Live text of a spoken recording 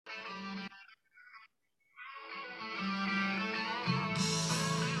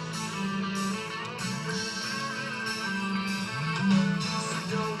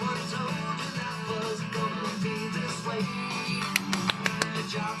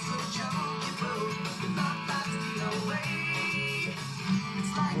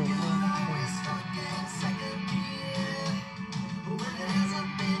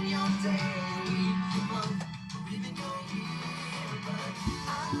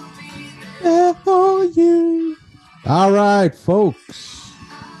All right, folks.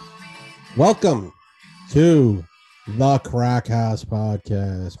 Welcome to the Crack House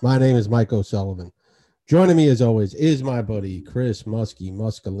Podcast. My name is Mike O'Sullivan. Joining me, as always, is my buddy Chris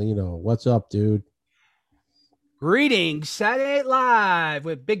Muscalino. What's up, dude? Greetings, Saturday Night Live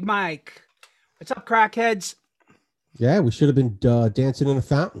with Big Mike. What's up, crackheads? Yeah, we should have been dancing in a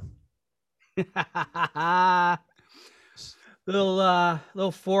fountain.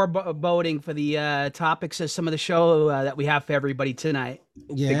 little foreboding for the topics of some of the show that we have for everybody tonight.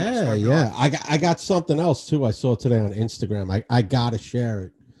 Yeah. I got something else too. I saw today on Instagram. I gotta share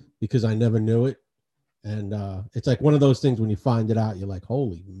it because I never knew it, and it's like one of those things when you find it out, you're like,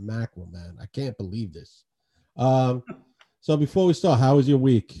 "Holy mackerel, man! I can't believe this." Um, so before we start, how was your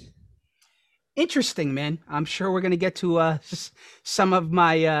week? Interesting, man. I'm sure we're gonna get to some of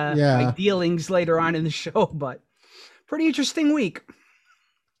my Yeah, dealings later on in the show, but pretty interesting week.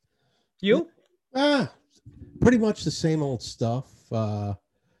 yeah, You? ah, pretty much the same old stuff.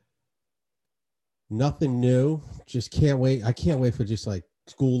 Nothing new. Just can't wait. I can't wait for just like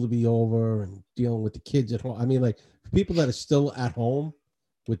school to be over and dealing with the kids at home. I mean, like people that are still at home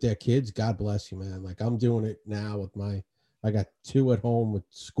with their kids, God bless you, man. Like I'm doing it now with I got two at home with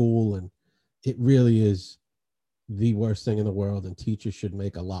school, and it really is the worst thing in the world. And teachers should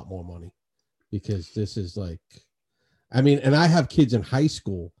make a lot more money because this is like, I mean, and I have kids in high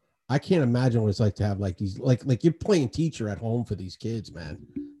school. I can't imagine what it's like to have like these, like you're playing teacher at home for these kids, man.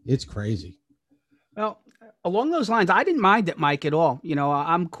 It's crazy. Well, along those lines, I didn't mind it, Mike, at all.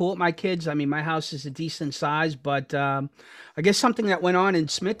 I'm cool with my kids. I mean, my house is a decent size, but I guess something that went on in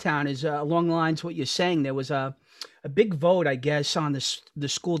Smithtown is along the lines of what you're saying. There was a big vote, I guess, on the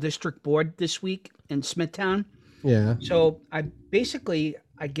school district board this week in Smithtown. Yeah. So I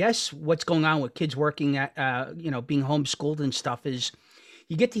guess what's going on with kids working at, being homeschooled and stuff is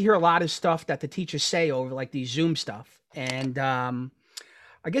you get to hear a lot of stuff that the teachers say over like these Zoom stuff. And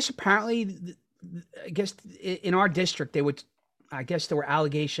I guess apparently I guess in our district, I guess there were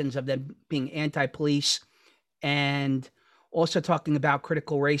allegations of them being anti-police and also talking about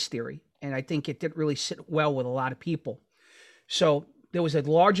critical race theory. And I think it didn't really sit well with a lot of people. So there was a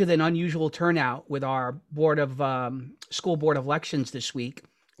larger than unusual turnout with our school board of elections this week.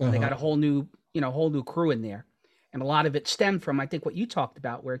 And they Uh-huh. got a whole new crew in there. And a lot of it stemmed from, I think, what you talked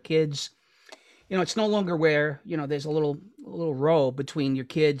about, where kids, it's no longer where there's a little row between your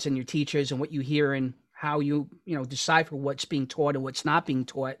kids and your teachers and what you hear and how you decipher what's being taught and what's not being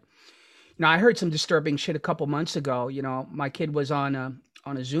taught. I heard some disturbing shit a couple months ago. My kid was on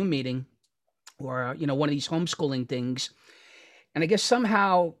a Zoom meeting or one of these homeschooling things, and I guess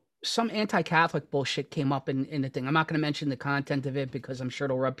somehow some anti-Catholic bullshit came up in the thing. I'm not going to mention the content of it because I'm sure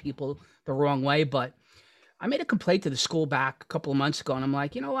it'll rub people the wrong way, but I made a complaint to the school back a couple of months ago, and I'm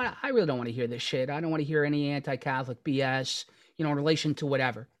like, you know what? I really don't want to hear this shit. I don't want to hear any anti-Catholic BS, in relation to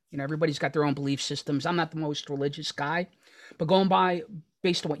whatever. Everybody's got their own belief systems. I'm not the most religious guy, but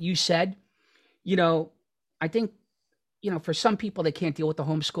based on what you said, you know, I think, for some people they can't deal with the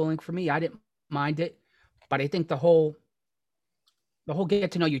homeschooling. For me, I didn't mind it, but I think the whole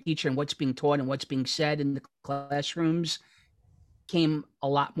get to know your teacher and what's being taught and what's being said in the classrooms came a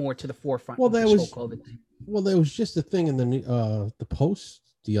lot more to the forefront Well, with there this whole was COVID thing. there was just a thing in the Post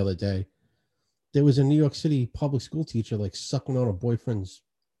the other day. There was a New York City public school teacher like sucking on her boyfriend's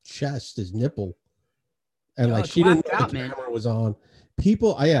chest, his nipple, and like It's she didn't whacked know out, the man. camera was on.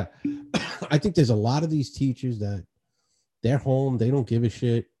 People, yeah, I think there's a lot of these teachers that they're home, they don't give a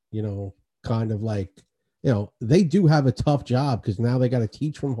shit, kind of like, they do have a tough job because now they got to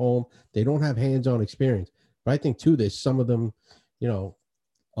teach from home. They don't have hands-on experience. But I think too, there's some of them, you know,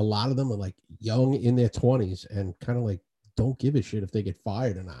 a lot of them are like young in their 20s and kind of like don't give a shit if they get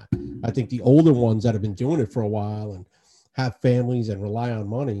fired or not. I think the older ones that have been doing it for a while and have families and rely on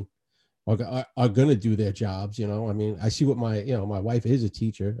money are going to do their jobs. I mean, I see what my wife is a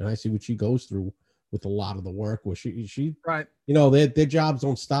teacher, and I see what she goes through with a lot of the work where she Right. their jobs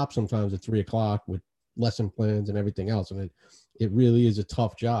don't stop sometimes at 3 o'clock with lesson plans and everything else. And it really is a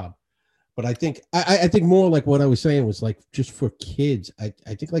tough job. But I think more like what I was saying was like just for kids, I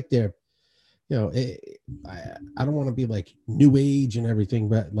think like they're, I don't want to be like new age and everything,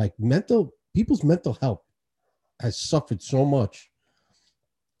 but like people's mental health has suffered so much,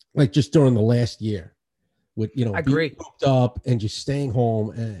 like just during the last year with, I being agree. cooped up and just staying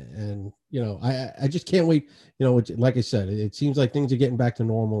home. And I just can't wait. Like I said, it seems like things are getting back to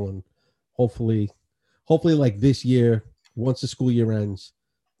normal, and hopefully, like this year, once the school year ends,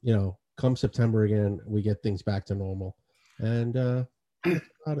 come September again, we get things back to normal. And That's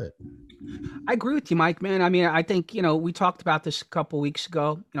about it. I agree with you, Mike, man. I mean, I think, we talked about this a couple weeks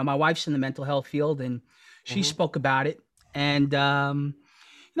ago. My wife's in the mental health field and she Mhm. spoke about it. And,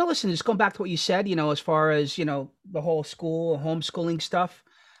 listen, just going back to what you said, as far as, the whole school, homeschooling stuff,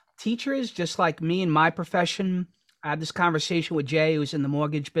 teachers, just like me in my profession, I had this conversation with Jay, who's in the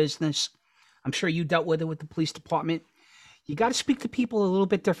mortgage business. I'm sure you dealt with it with the police department. You got to speak to people a little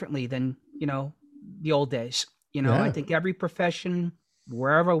bit differently than, the old days. I Yeah. think every profession,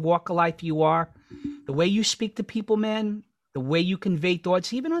 wherever walk of life you are, the way you speak to people, man, the way you convey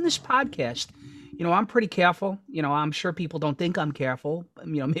thoughts, even on this podcast, I'm pretty careful. I'm sure people don't think I'm careful.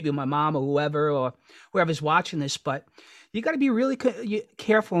 Maybe my mom or whoever's watching this, but you got to be really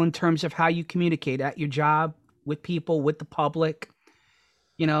careful in terms of how you communicate at your job, with people, with the public.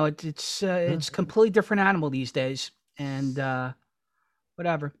 Yeah. It's a completely different animal these days, and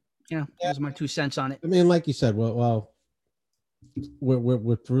whatever. Yeah. Those are my 2 cents on it. I mean, like you said, well,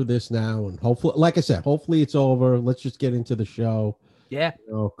 we're through this now, and hopefully, like I said, hopefully it's over. Let's just get into the show. Yeah.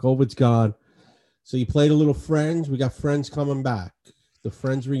 COVID's gone. So you played a little Friends. We got Friends coming back. The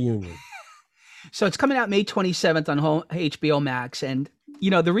Friends reunion. So it's coming out May 27th on HBO Max, and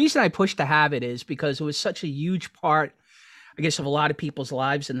the reason I pushed to have it is because it was such a huge part, I guess, of a lot of people's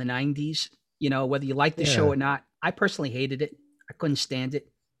lives in the 90s. Whether you like the show Yeah. or not, I personally hated it. I couldn't stand it.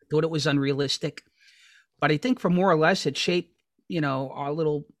 I thought it was unrealistic. But I think for more or less, it shaped, our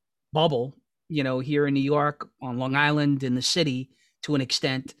little bubble, here in New York, on Long Island, in the city to an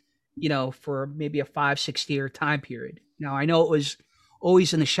extent, for maybe a 5, 6 year time period. Now, I know it was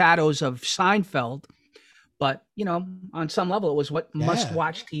always in the shadows of Seinfeld, but, on some level, it was what must Yeah.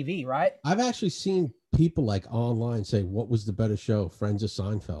 watch TV, right? I've actually seen people like online say, what was the better show, Friends or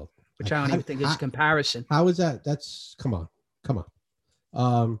Seinfeld? Which Like, I don't even think is a comparison. how is that? That's, come on. Come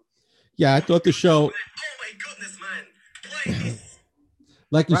on. Yeah, I thought the show, Oh my goodness, man. Why this?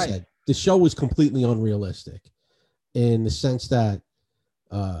 like you Right. said, the show was completely unrealistic in the sense that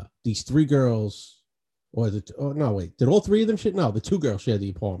these three girls, no, wait, did all three of them shit? No, the two girls shared the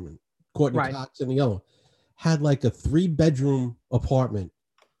apartment. Courtney Right. Cox and the other one had like a 3-bedroom apartment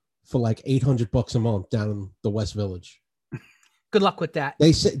for like $800 a month down in the West Village. Good luck with that.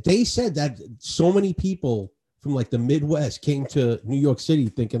 They said that so many people from like the Midwest came to New York City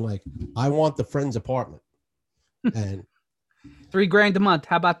thinking like, I want the Friends apartment. And $3,000 a month.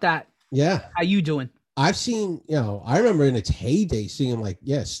 How about that? yeah, How you doing? I've seen, I remember in its heyday seeing like,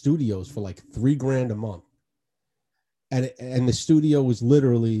 studios for like $3,000 a month. And the studio was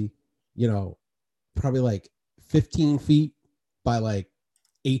literally, probably like 15 feet by like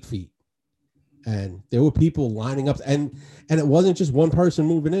 8 feet. And there were people lining up, and it wasn't just one person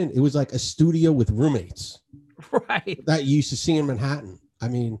moving in. It was like a studio with roommates Right. that you used to see in Manhattan. I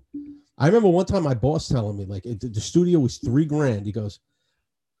mean, I remember one time my boss telling me like the studio was $3,000. He goes,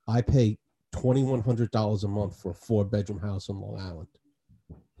 I pay $2,100 a month for a 4-bedroom house in Long Island.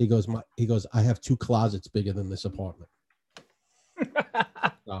 He goes, I have 2 closets bigger than this apartment.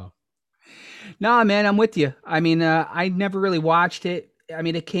 No, man, I'm with you. I mean, I never really watched it. I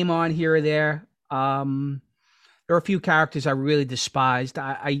mean, it came on here or there. There were a few characters I really despised.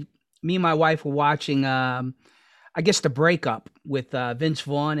 Me and my wife were watching, I guess, the breakup with Vince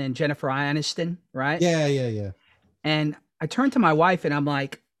Vaughn and Jennifer Aniston, right? Yeah. And I turned to my wife and I'm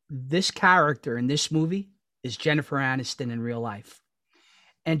like, this character in this movie is Jennifer Aniston in real life.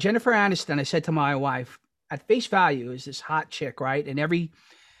 And Jennifer Aniston, I said to my wife, at face value, is this hot chick, right? And every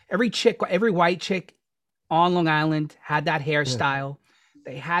white chick on Long Island had that hairstyle.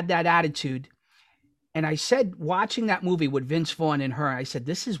 They had that attitude. And I said, watching that movie with Vince Vaughn and her, I said,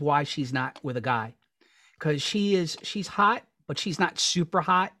 this is why she's not with a guy. Because she's hot, but she's not super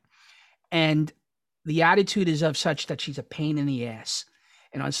hot. And the attitude is of such that she's a pain in the ass.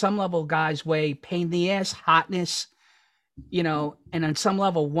 And on some level, guys weigh pain in the ass, hotness, and on some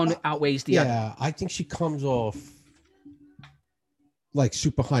level, one outweighs the other. Yeah, I think she comes off like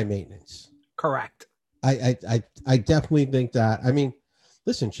super high maintenance. Correct. I definitely think that. I mean,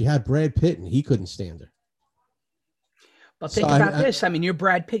 listen, she had Brad Pitt and he couldn't stand her. But think about this. I mean, you're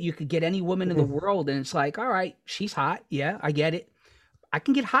Brad Pitt. You could get any woman in the world, and it's like, all right, she's hot. Yeah, I get it. I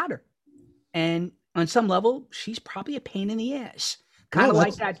can get hotter. And on some level, she's probably a pain in the ass. Kind of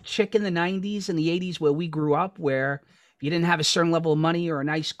like that chick in the 90s and the 80s where we grew up, where if you didn't have a certain level of money or a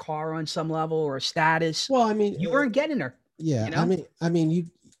nice car on some level or a status, well, I mean, you weren't getting her. Yeah, I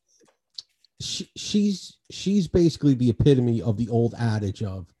mean, she's basically the epitome of the old adage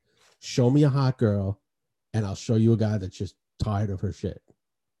of show me a hot girl and I'll show you a guy that's just tired of her shit.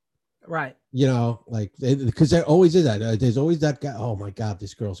 Right. Like, because there always is that. There's always that guy. Oh my God,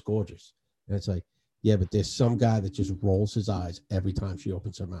 this girl's gorgeous. And it's like, Yeah, but there's some guy that just rolls his eyes every time she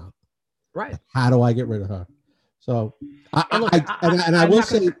opens her mouth. Right. How do I get rid of her? So And look, I I'm will not going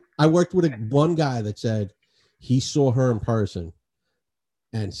say to. I worked with one guy that said he saw her in person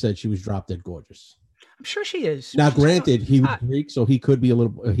and said she was drop dead gorgeous. I'm sure she is. Now, She's hot. granted, he She's was hot. Greek, so he could be a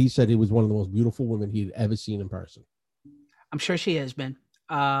little. He said he was one of the most beautiful women he'd ever seen in person. I'm sure she is, man.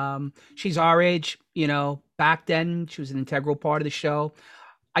 She's our age. Back then she was an integral part of the show.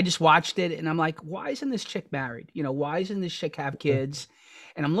 I just watched it and I'm like, why isn't this chick married? Why isn't this chick have kids?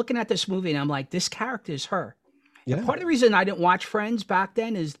 And I'm looking at this movie and I'm like, this character is her. And Yeah. part of the reason I didn't watch Friends back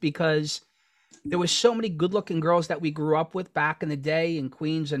then is because there was so many good-looking girls that we grew up with back in the day in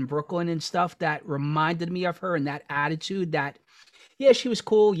Queens and Brooklyn and stuff that reminded me of her and that attitude that, yeah, she was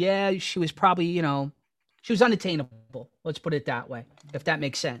cool. Yeah, she was probably, she was unattainable. Let's put it that way, if that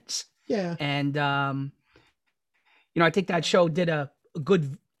makes sense. Yeah. And, I think that show did a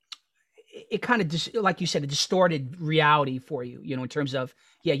good, it kind of just, like you said, a distorted reality for you, in terms of,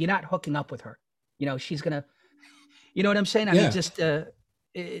 yeah, you're not hooking up with her. She's going to, you know what I'm saying? I mean, just,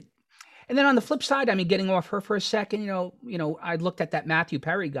 and then on the flip side, I mean, getting off her for a second, I looked at that Matthew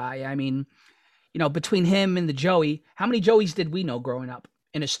Perry guy. I mean, between him and the Joey, how many Joeys did we know growing up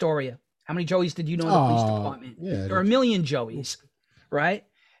in Astoria? How many Joeys did you know in the police department? Yeah, there are a million Joeys, right?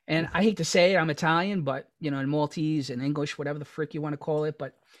 And I hate to say it, I'm Italian, but in Maltese and English, whatever the frick you want to call it.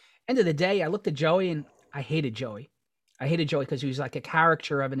 But end of the day, I looked at Joey and I hated Joey. I hated Joey because he was like a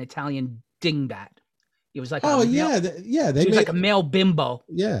caricature of an Italian dingbat. He was like, oh male, yeah, he was like a male bimbo.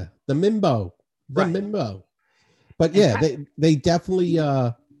 Yeah, the mimbo, Right. mimbo. But yeah, they definitely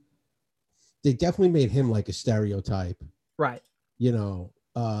made him like a stereotype. Right.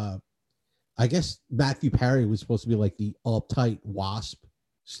 I guess Matthew Perry was supposed to be like the uptight wasp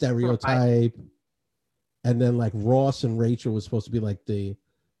stereotype, Right. and then like Ross and Rachel was supposed to be like the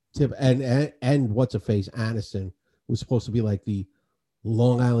tip, and what's a face Aniston was supposed to be like the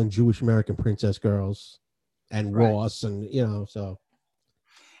Long Island Jewish American princess girls, and Right. Ross, and so.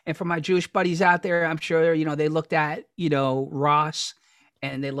 And for my Jewish buddies out there, I'm sure they looked at Ross,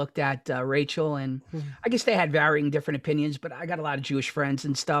 and they looked at Rachel, and I guess they had varying different opinions. But I got a lot of Jewish friends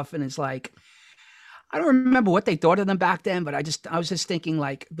and stuff, and it's like I don't remember what they thought of them back then, but I was just thinking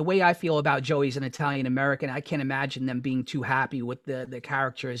like the way I feel about Joey's an Italian American. I can't imagine them being too happy with the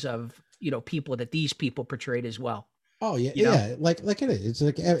characters of people that these people portrayed as well. Oh yeah, yeah, like it is.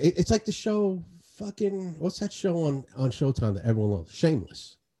 It's like the show. Fucking what's that show on Showtime that everyone loves?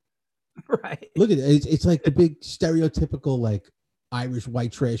 Shameless. Right. Look at it. It's like the big stereotypical like Irish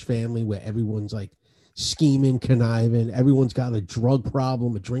white trash family where everyone's like scheming, conniving. Everyone's got a drug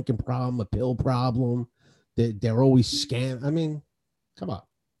problem, a drinking problem, a pill problem. They're always scam. I mean, come on.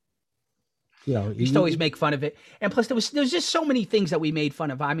 You used to always make fun of it. And plus there's just so many things that we made fun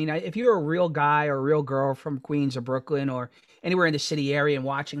of. I mean, if you're a real guy or a real girl from Queens or Brooklyn or anywhere in the city area and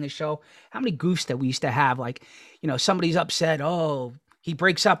watching the show, how many goofs that we used to have, like, somebody's upset. Oh, he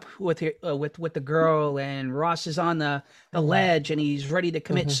breaks up with the girl and Ross is on the ledge and he's ready to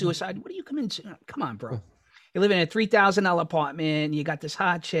commit suicide. What are you coming to? Come on, bro. You live in a $3,000 apartment. You got this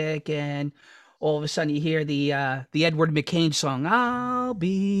hot chick and all of a sudden you hear the Edward McCain song, I'll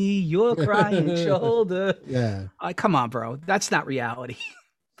be your crying shoulder. Yeah. Come on, bro. That's not reality.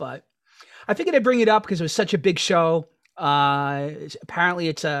 But I figured I'd bring it up because it was such a big show. Apparently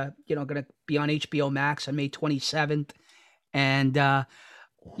it's going to be on HBO Max on May 27th. And, the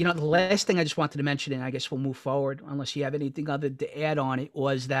last thing I just wanted to mention, and I guess we'll move forward unless you have anything other to add on it,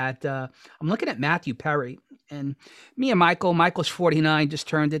 was that I'm looking at Matthew Perry. And me and Michael's 49, just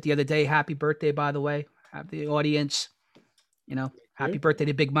turned it the other day. Happy birthday, by the way. Have the audience, happy birthday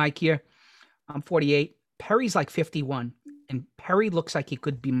to Big Mike here. I'm 48. Perry's like 51. And Perry looks like he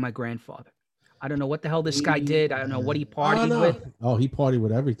could be my grandfather. I don't know what the hell this guy did. I don't know what he partied with. Oh, he partied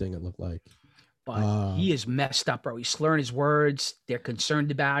with everything, it looked like. But he is messed up, bro. He's slurring his words. They're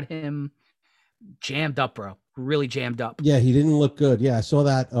concerned about him. Jammed up, bro. Really jammed up. Yeah, he didn't look good. Yeah, I saw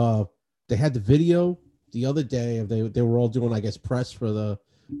that. They had the video the other day of they were all doing, I guess, press for the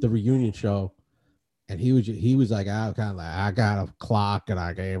reunion show, and he was like, I got a clock and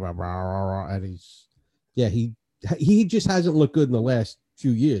I gave him, and he just hasn't looked good in the last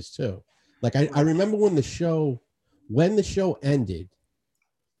few years too. Like I remember when the show ended,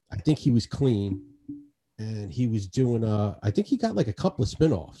 I think he was clean, and he was doing I think he got like a couple of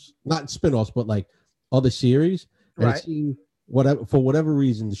spinoffs, not spinoffs, but like other series, and right. It seemed for whatever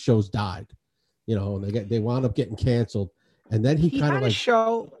reason the shows died. And they wound up getting canceled, and then he kind of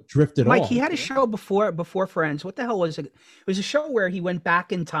like drifted Mike, off. he had a show before Friends. What the hell was it? It was a show where he went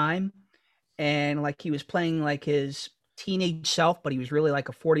back in time, and like he was playing like his teenage self, but he was really like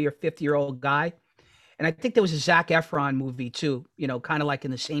a 40 or 50-year-old guy. And I think there was a Zac Efron movie too, you know, kind of like in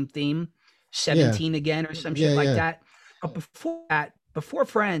the same theme, Yeah. 17 again or some shit Yeah. like Yeah. that. But before that, before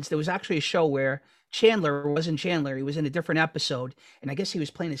Friends, there was actually a show where Chandler wasn't Chandler. He was in a different episode. And I guess he was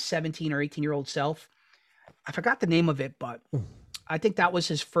playing his 17 or 18-year-old self. I forgot the name of it, but I think that was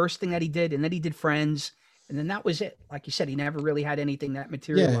his first thing that he did. And then he did Friends. And then that was it. Like you said, he never really had anything that Yeah.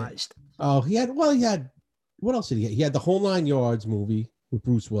 materialized. Oh, he had, what else did he get? He had the Whole Nine Yards movie with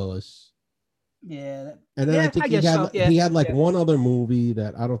Bruce Willis. Yeah. And then I think I guess so. Yeah. he had like one other movie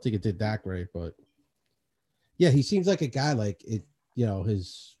that I don't think it did that great, but yeah, he seems like a guy like it, you know,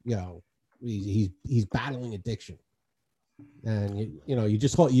 he's battling addiction. And you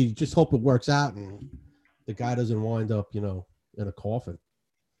just hope it works out and the guy doesn't wind up, in a coffin.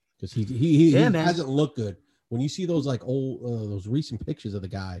 Because he hasn't looked good. When you see those like old those recent pictures of the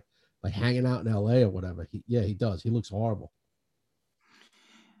guy like hanging out in LA or whatever, he does. He looks horrible.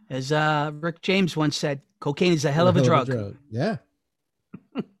 As Rick James once said, cocaine is a hell of a drug. Yeah.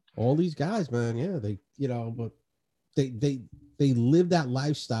 All these guys, man, yeah, but they live that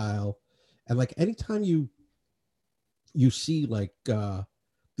lifestyle, and like anytime you see like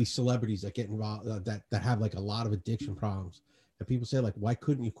these celebrities that get involved that have like a lot of addiction problems, and people say like, why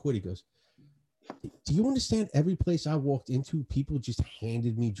couldn't you quit? He goes, do you understand? Every place I walked into, people just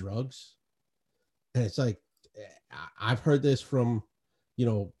handed me drugs, and it's like I've heard this from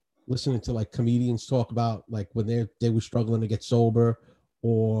listening to like comedians talk about like when they were struggling to get sober,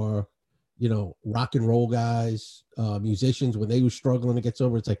 or rock and roll guys, musicians, when they were struggling to get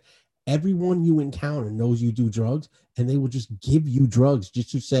sober. It's like everyone you encounter knows you do drugs, and they will just give you drugs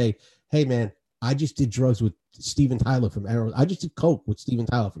just to say, hey man, I just did drugs with Steven Tyler from I just did coke with Steven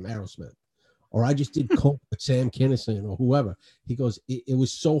Tyler from Aerosmith, or I just did coke with Sam Kinison or whoever. He goes, it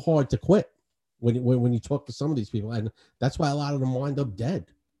was so hard to quit when you talk to some of these people, and that's why a lot of them wind up dead.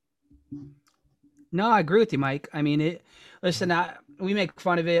 No, I agree with you, Mike. I mean, listen, we make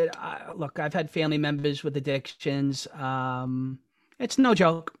fun of it. Look, I've had family members with addictions. It's no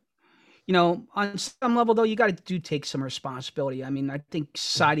joke. On some level, though, you got to take some responsibility. I mean, I think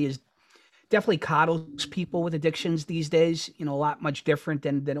society is definitely coddles people with addictions these days, a lot much different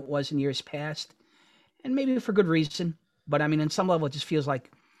than it was in years past. And maybe for good reason. But I mean, on some level, it just feels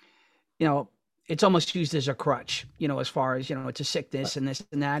like, it's almost used as a crutch, as far as, it's a sickness and this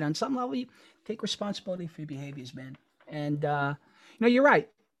and that. On some level, you take responsibility for your behaviors, man. And, you're right.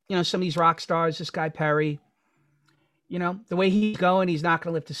 Some of these rock stars, this guy Perry, the way he's going, he's not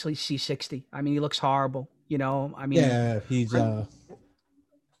going to live to see 60. I mean, he looks horrible, I mean. Yeah, he's,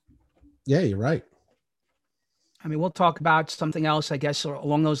 yeah, you're right. I mean, we'll talk about something else, I guess,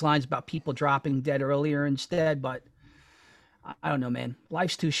 along those lines about people dropping dead earlier instead. But I don't know, man.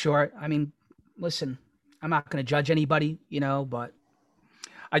 Life's too short. I mean, listen, I'm not going to judge anybody, but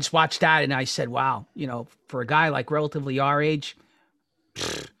I just watched that and I said, wow, for a guy like relatively our age,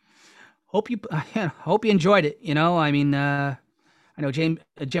 hope you enjoyed it. I mean, I know Jim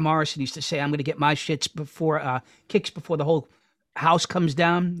Morrison used to say, I'm going to get my shits before kicks before the whole house comes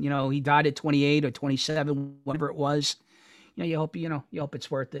down. He died at 28 or 27, whatever it was. You hope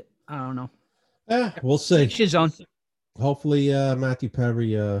it's worth it. I don't know. Yeah, we'll see. Each his own. Hopefully, Matthew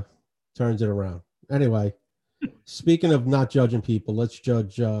Perry turns it around. Anyway, speaking of not judging people, let's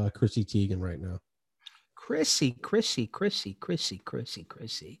judge Chrissy Teigen right now. Chrissy.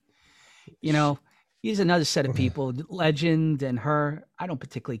 He's another set of people, legend, and her. I don't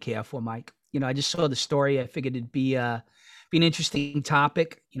particularly care for Mike. I just saw the story. I figured it'd be an interesting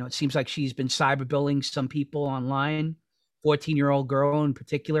topic. It seems like she's been cyberbullying some people online, 14-year-old girl in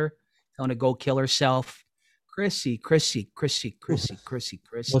particular, telling her to go kill herself. Chrissy. Well,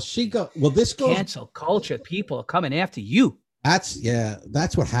 this goes cancel culture. People are coming after you. That's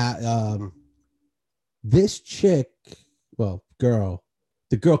what happened. This chick, the girl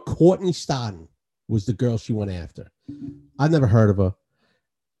Courtney Stodden was the girl she went after. I've never heard of her.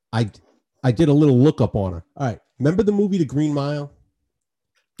 I did a little lookup on her. All right. Remember the movie The Green Mile?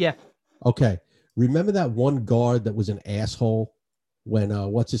 Yeah. Okay. Remember that one guard that was an asshole when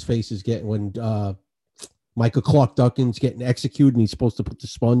what's his face is getting when Michael Clark Duncan's getting executed and he's supposed to put the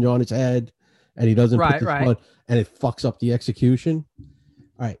sponge on his head and he doesn't put the sponge and it fucks up the execution.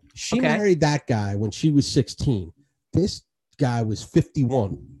 All right. She married that guy when she was 16. This guy was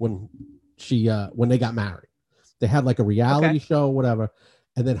 51 when they got married. They had like a reality show, whatever.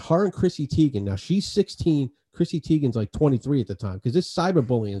 And then her and Chrissy Teigen, now she's 16. Chrissy Teigen's like 23 at the time because this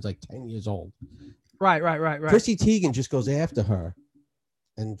cyberbullying is like 10 years old. Right. Chrissy Teigen just goes after her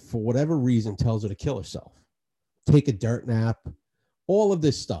and for whatever reason tells her to kill herself, take a dirt nap, all of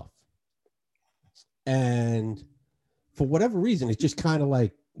this stuff. And for whatever reason, it just kind of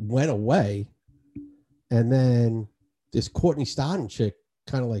like went away. And then this Courtney Stodden chick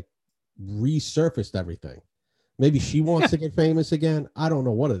kind of like resurfaced everything. Maybe she wants to get famous again. I don't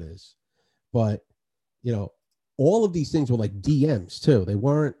know what it is. But, you know, all of these things were like DMs too. They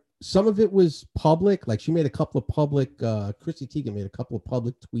weren't, some of it was public. Like she made a couple of public, Chrissy Teigen made a couple of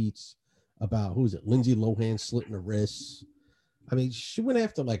public tweets about, who is it? Lindsay Lohan slitting her wrists. I mean, she went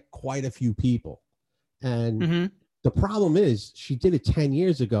after like quite a few people. And the problem is she did it 10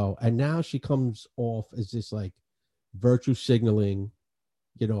 years ago. And now she comes off as this like virtue signaling,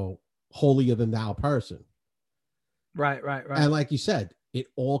 you know, holier than thou person. Right. And like you said, it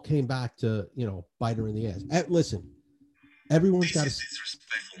all came back to, you know, bite her in the ass. And listen, everyone's got to.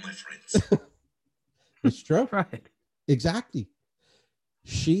 Disrespectful, my friends. It's true. Right. Exactly.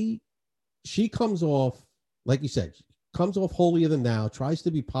 She comes off, like you said, comes off holier than thou, tries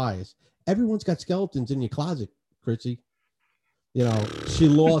to be pious. Everyone's got skeletons in your closet, Chrissy. You know, she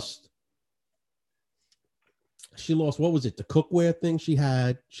lost, what was it? The cookware thing she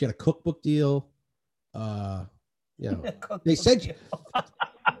had. She had a cookbook deal. You know, they said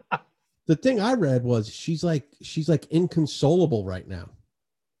the thing I read was she's like inconsolable right now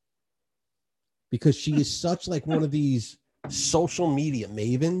because she is such like one of these social media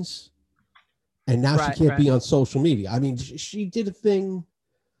mavens, and now she can't be on social media. I mean, she did a thing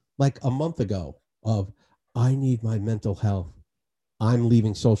like a month ago of, I need my mental health, I'm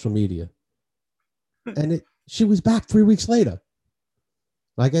leaving social media, and she was back 3 weeks later.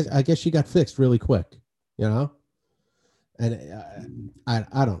 I guess she got fixed really quick, you know. And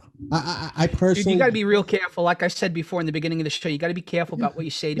I don't know. I personally, Dude, you got to be real careful. Like I said before in the beginning of the show, you got to be careful about what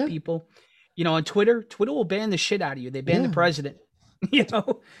you say to people. You know, on Twitter will ban the shit out of you. They ban the president. You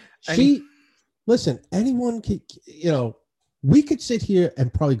know, listen. Anyone can. You know, we could sit here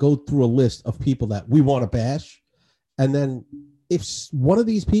and probably go through a list of people that we want to bash, and then if one of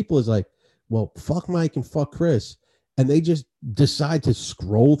these people is like, well, fuck Mike and fuck Chris, and they just decide to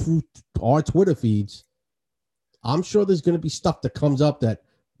scroll through our Twitter feeds, I'm sure there's going to be stuff that comes up that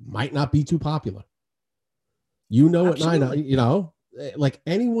might not be too popular. You know, Absolutely. you know, like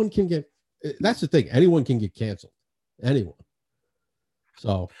anyone can get, that's the thing. Anyone can get canceled. Anyone.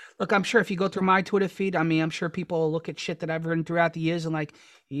 So look, I'm sure if you go through my Twitter feed, I mean, I'm sure people will look at shit that I've written throughout the years and like,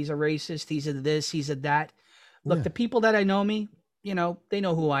 he's a racist, he's a this, he's a that. Look, the people that I know me, you know, they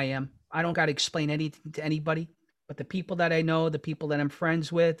know who I am. I don't got to explain anything to anybody, but the people that I know, the people that I'm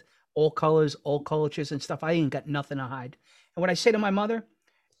friends with, all colors, all cultures and stuff, I ain't got nothing to hide. And what I say to my mother,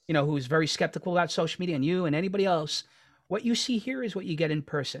 you know, who's very skeptical about social media, and you and anybody else, what you see here is what you get in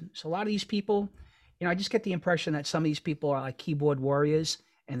person. So a lot of these people, you know, I just get the impression that some of these people are like keyboard warriors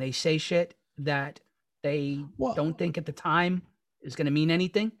and they say shit that they don't think at the time is going to mean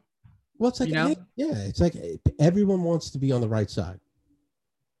anything. Well, it's like, you know? it's like everyone wants to be on the right side.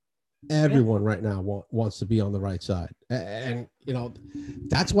 Everyone right now wants to be on the right side. And, you know,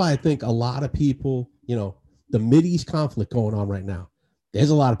 that's why I think a lot of people, you know, the Mideast conflict going on right now, there's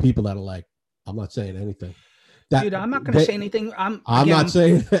a lot of people that are like, I'm not saying anything. Dude, I'm not going to say anything. I'm not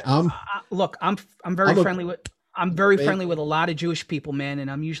saying. Look, I'm very friendly with. I'm very friendly with a lot of Jewish people, man, and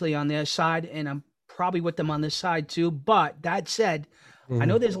I'm usually on their side, and I'm probably with them on this side too. But that said, I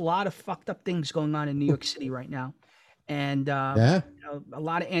know there's a lot of fucked up things going on in New York City right now, and you know, a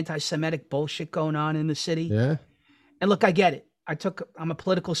lot of anti-Semitic bullshit going on in the city. Yeah. And look, I get it. I'm a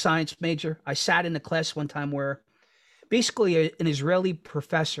political science major. I sat in a class one time where basically an Israeli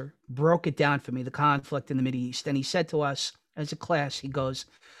professor broke it down for me, the conflict in the Mideast. And he said to us as a class, he goes,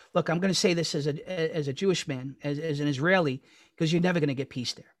 look, I'm going to say this as a Jewish man, as an Israeli, because you're never going to get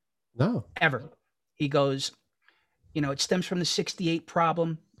peace there. No. Ever. He goes, you know, it stems from the 68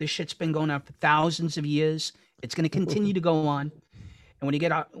 problem. This shit's been going on for thousands of years. It's going to continue to go on. And when you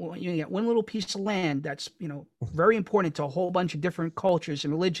get one little piece of land that's, you know, very important to a whole bunch of different cultures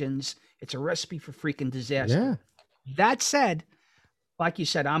and religions, it's a recipe for freaking disaster. Yeah. That said, like you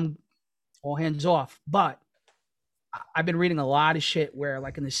said, I'm all hands off, but I've been reading a lot of shit where,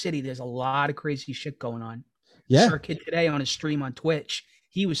 like in the city, there's a lot of crazy shit going on. Yeah. I saw a kid today on his stream on Twitch.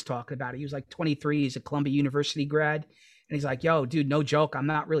 He was talking about it. He was like 23. He's a Columbia University grad. And he's like, yo, dude, no joke. I'm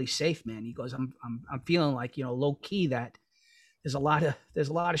not really safe, man. He goes, I'm feeling like, you know, low key that there's a lot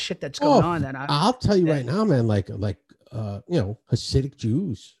of shit that's going on. That I'll tell you right now, man, like, you know, Hasidic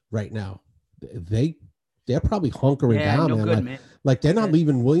Jews right now, they're probably hunkering down, no man. Good, like, man. Like they're not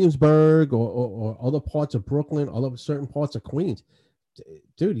leaving Williamsburg or other parts of Brooklyn, other certain parts of Queens.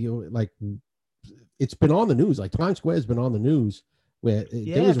 Dude, you like, it's been on the news. Like Times Square has been on the news where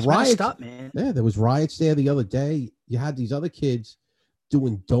there was riots. Up, man. Yeah, there was riots there the other day. You had these other kids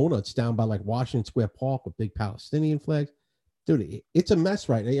doing donuts down by like Washington Square Park with big Palestinian flags. dude, it's a mess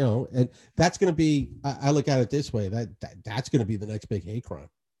right now, you know, and that's going to be, I look at it this way, that's going to be the next big hate crime.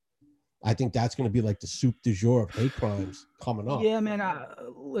 I think that's going to be like the soup du jour of hate crimes coming up. Yeah, man.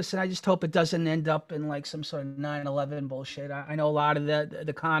 Listen, I just hope it doesn't end up in like some sort of 9/11 bullshit. I know a lot of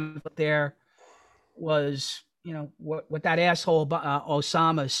the conflict there was, you know, what that asshole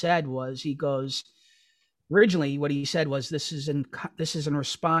Osama said was, he goes, originally what he said was, this is in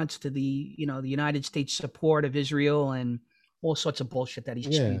response to the, you know, the United States support of Israel and all sorts of bullshit that he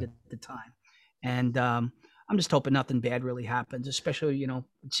spewed at the time. And I'm just hoping nothing bad really happens, especially, you know,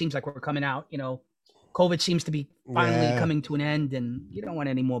 it seems like we're coming out, you know, COVID seems to be finally coming to an end, and you don't want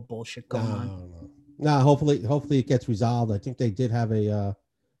any more bullshit going on. No, hopefully it gets resolved. I think they did have a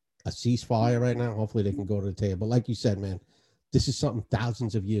ceasefire right now. Hopefully they can go to the table. But like you said, man, this is something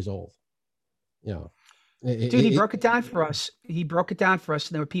thousands of years old. You know, dude, he broke it down for us. He broke it down for us.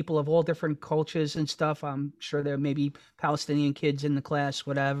 And there were people of all different cultures and stuff. I'm sure there may be Palestinian kids in the class,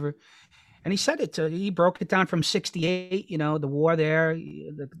 whatever. And he said it. He broke it down from '68. You know, the war there,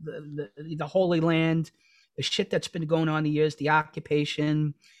 the Holy Land, the shit that's been going on the years, the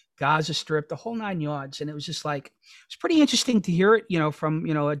occupation, Gaza Strip, the whole 9 yards. And it was just like, it's pretty interesting to hear it, you know, from,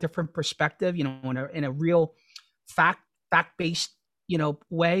 you know, a different perspective, you know, in a real fact-based, you know,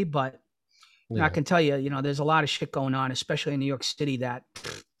 way. But I can tell you, you know, there's a lot of shit going on, especially in New York City, that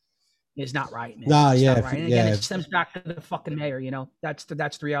is not right, man. Nah, it's yeah, not right. And again, it stems back to the fucking mayor. You know, that's the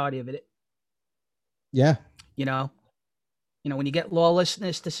reality of it. Yeah. You know, when you get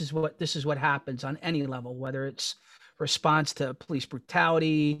lawlessness, this is what happens on any level, whether it's response to police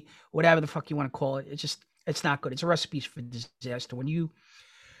brutality, whatever the fuck you want to call it. It's not good. It's a recipe for disaster. When you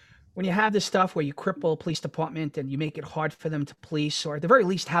have this stuff where you cripple a police department and you make it hard for them to police, or at the very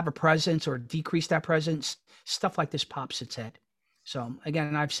least have a presence or decrease that presence, stuff like this pops its head. So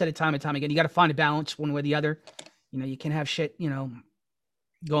again, I've said it time and time again, you got to find a balance one way or the other. You know, you can have shit, you know,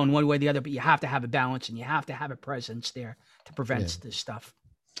 going one way or the other, but you have to have a balance and you have to have a presence there to prevent this stuff.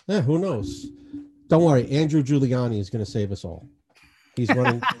 Yeah, who knows? Don't worry, Andrew Giuliani is going to save us all. He's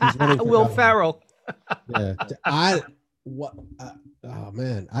running. Will Ferrell. Oh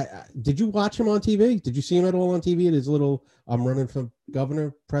man, did you watch him on TV? Did you see him at all on TV at his little "I'm running for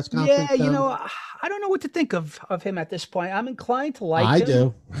governor" press conference? Yeah, you know, I don't know what to think of him at this point. I'm inclined to like him. I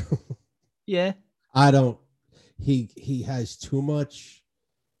do. Yeah. I don't. He has too much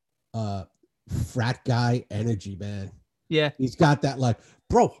frat guy energy, man. Yeah. He's got that, like,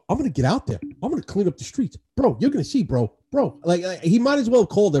 bro, I'm going to get out there. I'm going to clean up the streets. Bro, you're going to see, bro. Like, he might as well have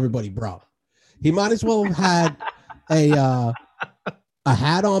called everybody, bro. He might as well have had a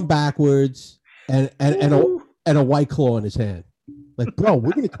hat on backwards and a White Claw in his hand. Like, bro,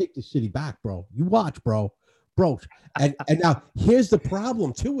 we're going to take this city back, bro. You watch, bro. And now here's the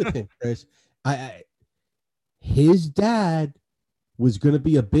problem too with him, Chris. His dad was going to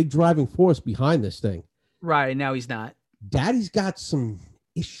be a big driving force behind this thing. Right. And now he's not. Daddy's got some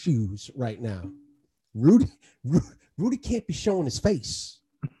issues right now. Rudy can't be showing his face.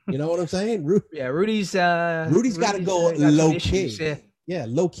 You know what I'm saying? Rudy's got to go low key. Issues, yeah,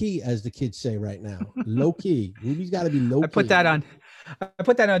 low key, as the kids say right now. Low key. Rudy's got to be low key. I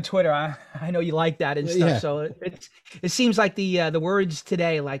put that on Twitter. I know you like that and stuff. Yeah. So it seems like the words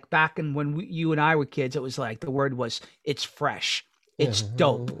today, like back in when you and I were kids, it was like the word was, it's fresh. It's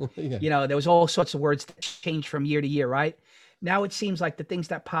dope. Yeah. You know, there was all sorts of words that change from year to year, right? Now it seems like the things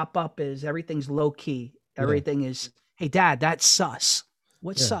that pop up is everything's low key. Everything is, hey, Dad, that's sus.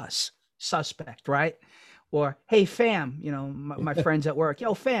 What's sus? Suspect, right? Or, hey, fam, you know, my friends at work.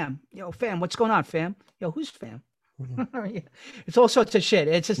 Yo, fam, what's going on, fam? Yo, who's fam? It's all sorts of shit.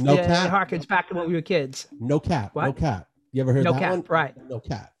 It's just it harkens back to when we were kids. No cap. What? No cap. You ever heard no that cap, one? Right. No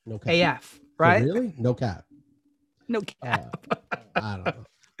cap. No cap. AF, right? Oh, really? No cap. No cap. I don't know.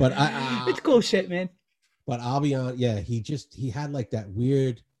 But it's cool shit, man. But I'll be on. Yeah, he had like that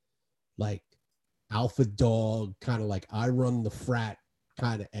weird, like, alpha dog kind of like I run the frat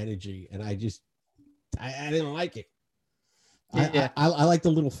kind of energy, and I didn't like it. I like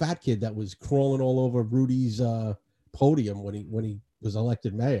the little fat kid that was crawling all over Rudy's podium when he was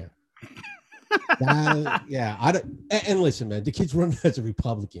elected mayor. And listen, man, the kid's running as a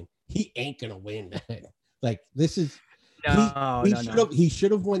Republican. He ain't gonna win, man. Like, this is he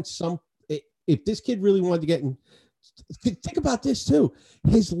should have won some. If this kid really wanted to get in, think about this too.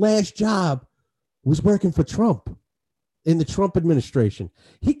 His last job was working for Trump in the Trump administration.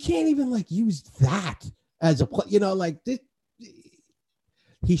 He can't even like use that as a, you know, like this.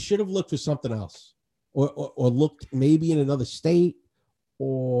 He should have looked for something else, or looked maybe in another state,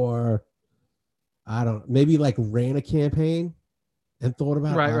 or I don't know, maybe like ran a campaign and thought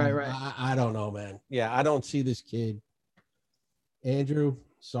about right. I don't know, man. Yeah, I don't see this kid Andrew,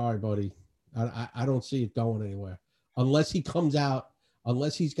 sorry, buddy. I don't see it going anywhere unless he comes out,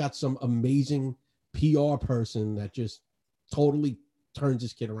 unless he's got some amazing PR person that just totally turns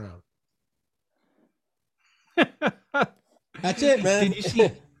his kid around. That's it, man. Did you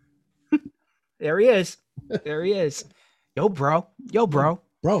see? There he is. There he is. Yo, bro. Yo, bro.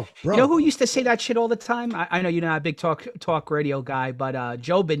 Bro. You know who used to say that shit all the time? I know you're not a big talk radio guy, but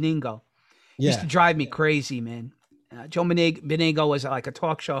Joe Beningo used to drive me crazy, man. Joe Beningo was like a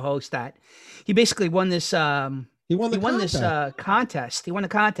talk show host that he basically won this. He won this contest. He won the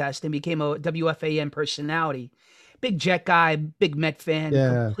contest and became a WFAN personality. Big Jet guy, big Met fan,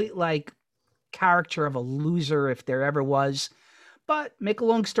 complete like character of a loser if there ever was. But make a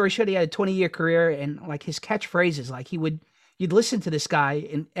long story short, he had a 20-year career, and like his catchphrases, like you'd listen to this guy,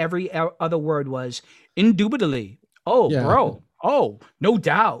 and every other word was indubitably. Oh, bro. Oh, no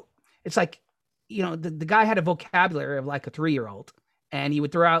doubt. It's like, the guy had a vocabulary of like a 3-year-old, and he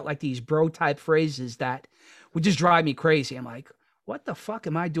would throw out like these bro type phrases that would just drive me crazy. I'm like, what the fuck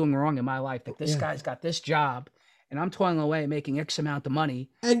am I doing wrong in my life? That this guy's got this job, and I'm toiling away making X amount of money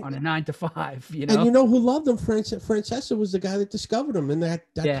on a 9 to 5, And you know who loved him? Francesa was the guy that discovered him in that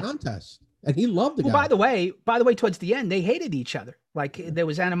contest. And he loved the guy. By the way, towards the end, they hated each other. Like there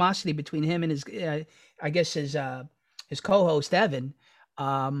was animosity between him and his, I guess his co-host, Evan.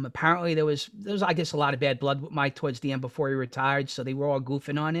 Apparently there was, I guess, a lot of bad blood with Mike towards the end before he retired. So they were all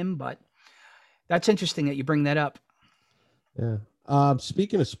goofing on him, but that's interesting that you bring that up. Yeah.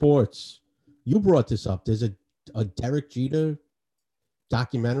 Speaking of sports, you brought this up. There's a Derek Jeter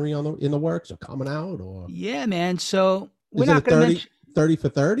documentary in the works or coming out, or man. So we're not going to mention 30 for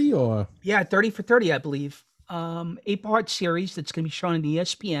 30 or 30 for 30, I believe. 8-part series that's going to be shown on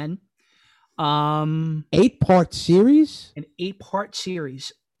ESPN. 8-part series? An 8-part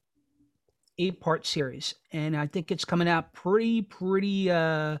series. 8-part series, and I think it's coming out pretty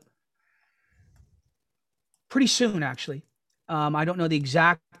soon, actually. I don't know the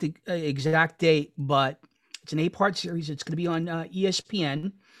exact date, but it's an 8-part series. It's going to be on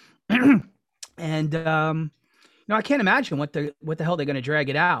ESPN, and I can't imagine what the hell they're going to drag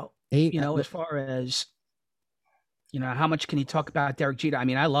it out. As far as how much can you talk about Derek Jeter? I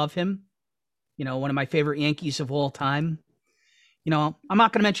mean, I love him. One of my favorite Yankees of all time. I'm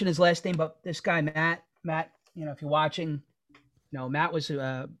not going to mention his last name, but this guy Matt. If you're watching, Matt was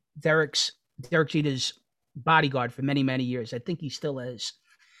Derek Jeter's bodyguard for many, many years. I think he still is.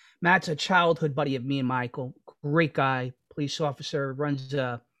 Matt's a childhood buddy of me and Michael. Great guy, police officer, runs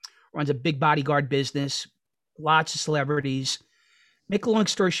a big bodyguard business. Lots of celebrities. Make a long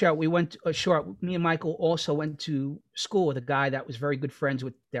story short, me and Michael also went to school with a guy that was very good friends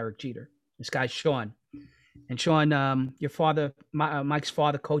with Derek Jeter. This guy, Sean. And Sean, your father, Mike's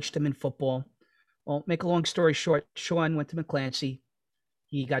father, coached him in football. Well, make a long story short, Sean went to McClancy.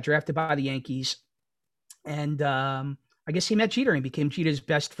 He got drafted by the Yankees. And I guess he met Jeter and became Jeter's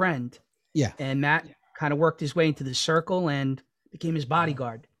best friend. Yeah. And Matt kind of worked his way into the circle and became his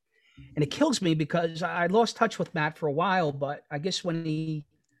bodyguard. And it kills me because I lost touch with Matt for a while, but I guess when he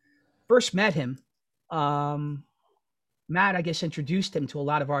first met him, Matt, I guess, introduced him to a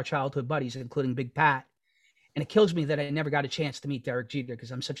lot of our childhood buddies, including Big Pat. And it kills me that I never got a chance to meet Derek Jeter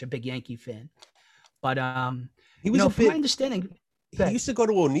because I'm such a big Yankee fan. But he was from my understanding, he used to go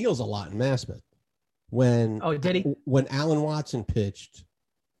to O'Neill's a lot in Maspeth. Did he? When Alan Watson pitched,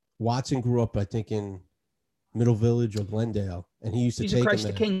 Watson grew up, I think, in Middle Village or Glendale, and he used to take him there. He's a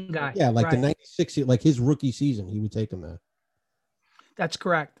Christ the King guy. Yeah, like the 96, like his rookie season, he would take him there. That's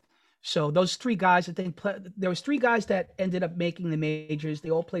correct. So those 3 guys, I think, there was 3 guys that ended up making the majors.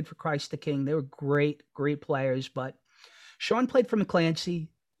 They all played for Christ the King. They were great, great players. But Sean played for McClancy.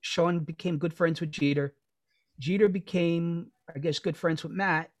 Sean became good friends with Jeter. Jeter became, I guess, good friends with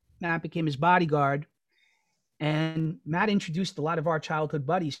Matt. Matt became his bodyguard. And Matt introduced a lot of our childhood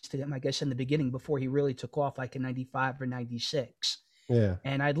buddies to him, I guess, in the beginning before he really took off, like in 95 or 96. Yeah.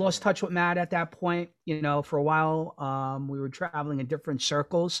 And I'd lost touch with Matt at that point, for a while. We were traveling in different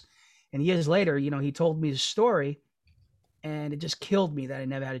circles. And years later, he told me his story, and it just killed me that I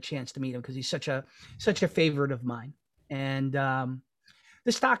never had a chance to meet him because he's such a favorite of mine. And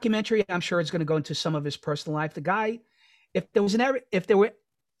this documentary, I'm sure, is going to go into some of his personal life. The guy, if there was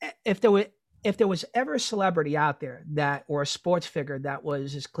ever a celebrity out there or a sports figure that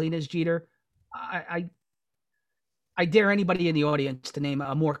was as clean as Jeter, I dare anybody in the audience to name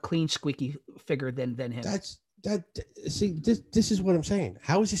a more clean, squeaky figure than him. This is what I'm saying.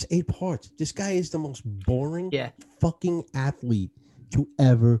 How is this 8 parts? This guy is the most boring fucking athlete to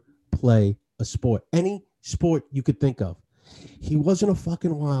ever play a sport. Any sport you could think of. He wasn't a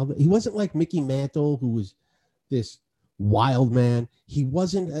fucking wild. He wasn't like Mickey Mantle, who was this wild man. He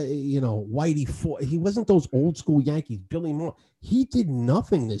wasn't, Whitey Ford. He wasn't those old school Yankees, Billy Moore. He did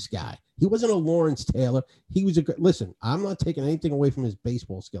nothing, this guy. He wasn't a Lawrence Taylor. He was listen, I'm not taking anything away from his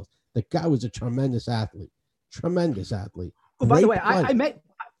baseball skills. The guy was a tremendous athlete. Tremendous athlete. Oh, by the way, I met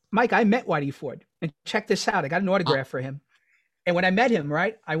Mike. I met Whitey Ford, and check this out. I got an autograph for him. And when I met him,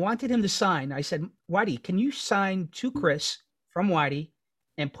 right, I wanted him to sign. I said, Whitey, can you sign to Chris from Whitey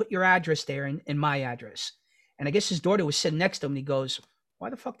and put your address there and my address? And I guess his daughter was sitting next to him, and he goes, why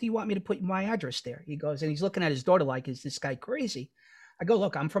the fuck do you want me to put my address there? He goes, and he's looking at his daughter like, is this guy crazy? I go,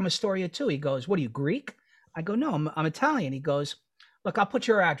 look, I'm from Astoria too. He goes, what are you, Greek? I go, no, I'm Italian. He goes, look, I'll put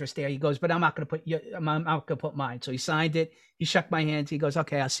your address there. He goes, but I'm not going to put mine. So he signed it. He shook my hands. He goes,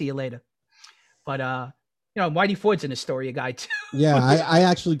 okay, I'll see you later. But, Whitey Ford's an Astoria guy too. Yeah, I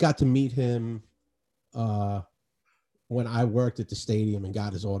actually got to meet him when I worked at the stadium and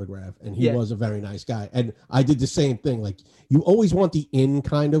got his autograph, and he was a very nice guy. And I did the same thing. Like, you always want the in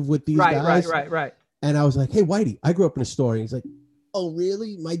kind of with these guys. Right. And I was like, hey, Whitey, I grew up in Astoria. He's like, oh,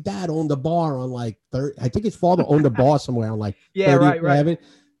 really? My dad owned a bar on like 30. I think his father owned a bar somewhere on like 30th Avenue.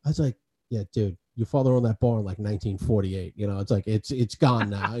 I was like, yeah, dude, your father owned that bar in like 1948. It's like, it's gone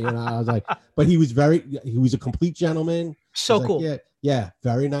now. I was like, but he was a complete gentleman. So cool. Like, yeah,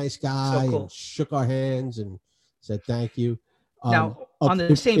 very nice guy. So cool. And shook our hands and said thank you. Now, on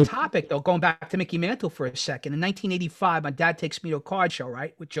the same topic, though, going back to Mickey Mantle for a second, in 1985, my dad takes me to a card show,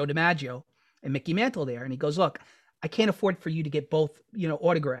 right, with Joe DiMaggio and Mickey Mantle there. And he goes, look, I can't afford for you to get both,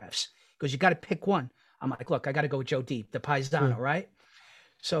 autographs. He goes, you got to pick one. I'm like, look, I got to go with Joe D, the Paisano, right?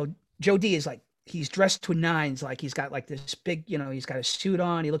 So Joe D is like, he's dressed to nines. Like, he's got like this big, he's got a suit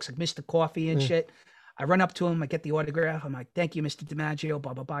on. He looks like Mr. Coffee and shit. I run up to him. I get the autograph. I'm like, thank you, Mr. DiMaggio,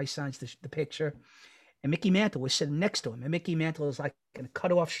 blah, blah, blah. He signs the picture. And Mickey Mantle was sitting next to him. And Mickey Mantle is like in a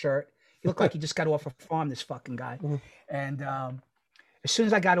cut-off shirt. He looked like he just got off a farm, this fucking guy. And as soon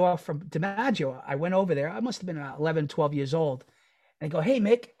as I got off from DiMaggio, I went over there. I must have been 11, 12 years old. And I go, hey,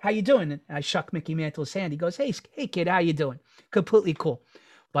 Mick, how you doing? And I shook Mickey Mantle's hand. He goes, hey, kid, how you doing? Completely cool.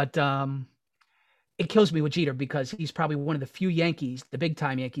 But it kills me with Jeter because he's probably one of the few Yankees, the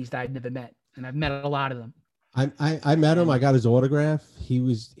big-time Yankees, that I've never met. And I've met a lot of them. I met him. I got his autograph. He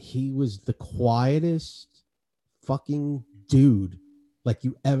was the quietest fucking dude like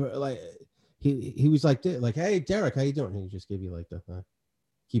you ever like. He was like, hey, Derek, how you doing? He just give you like the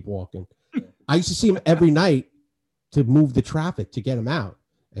keep walking. I used to see him every night to move the traffic to get him out,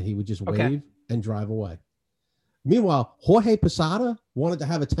 and he would just wave and drive away. Meanwhile, Jorge Posada wanted to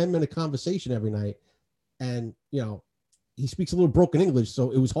have a 10-minute conversation every night, and he speaks a little broken English,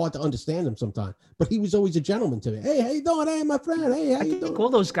 so it was hard to understand him sometimes. But he was always a gentleman to me. Hey, how you doing? Hey, my friend. Hey, how you doing? I think all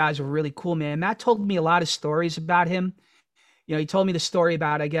those guys were really cool, man. Matt told me a lot of stories about him. He told me the story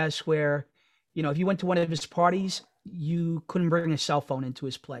about, I guess, where, if you went to one of his parties, you couldn't bring a cell phone into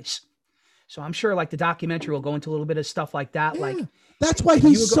his place. So I'm sure, like, the documentary will go into a little bit of stuff like that. Yeah, like, that's why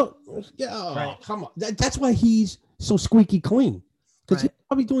he's so. Right. Come on. That's why he's so squeaky clean, because he's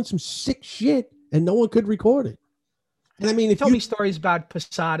probably doing some sick shit and no one could record it. And I mean, if you told me stories about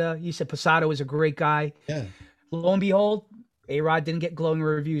Posada, you said Posada was a great guy. Yeah. Lo and behold, A-Rod didn't get glowing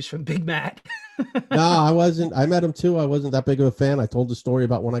reviews from Big Matt. No, I wasn't. I met him too. I wasn't that big of a fan. I told the story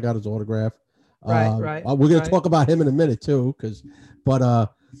about when I got his autograph. Right. We're going to talk about him in a minute too, think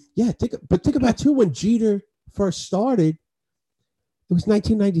about too, when Jeter first started, it was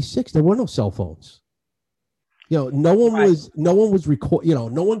 1996. There were no cell phones. No one was record.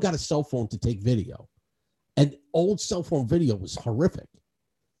 No one got a cell phone to take video. And old cell phone video was horrific.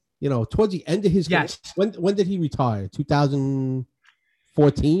 Towards the end of his career, when did he retire?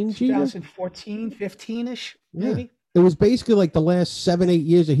 2014, 2014, 15-ish, maybe. Yeah. It was basically like the last 7-8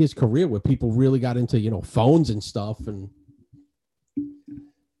 years of his career where people really got into, phones and stuff. And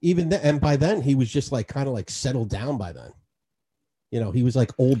even then, and by then he was just like kind of like settled down by then. He was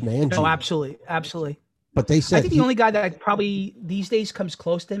like old man. No, absolutely. But they said I think the only guy that probably these days comes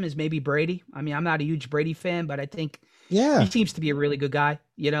close to him is maybe Brady. I mean, I'm not a huge Brady fan, but I think he seems to be a really good guy.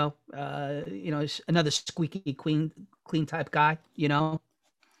 Another squeaky clean type guy.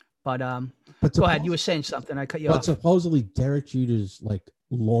 But go ahead. You were saying something. I cut you off. But supposedly Derek Jeter's like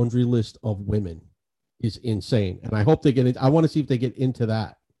laundry list of women is insane, and I hope they get it. I want to see if they get into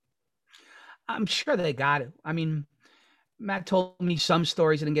that. I'm sure they got it. I mean, Matt told me some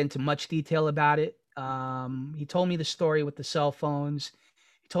stories. I didn't get into much detail about it. He told me the story with the cell phones.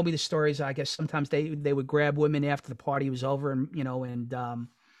 He told me the stories. I guess sometimes they would grab women after the party was over, and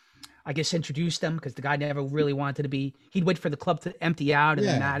I guess introduce them because the guy never really wanted to be. He'd wait for the club to empty out, and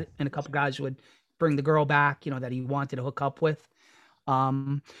then Matt and a couple guys would bring the girl back, that he wanted to hook up with.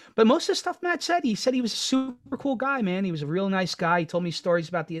 But most of the stuff Matt said, he said he was a super cool guy, man. He was a real nice guy. He told me stories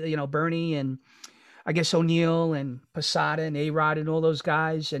about Bernie and I guess O'Neill and Posada and A-Rod and all those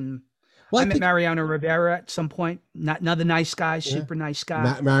guys. And Well, I I met think Mariano Rivera at some point. Not another nice guy, yeah. super nice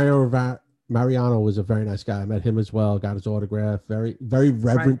guy. Mariano was a very nice guy. I met him as well. Got his autograph. Very, very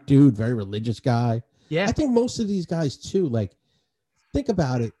reverent Right. dude. Very religious guy. I Yeah. think most of these guys too. Like, think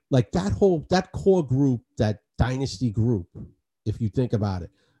about it. Like that core group, that dynasty group. If you think about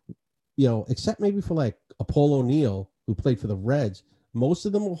it, except maybe for like a Paul O'Neill who played for the Reds, most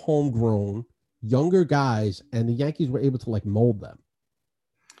of them were homegrown, younger guys, and the Yankees were able to like mold them.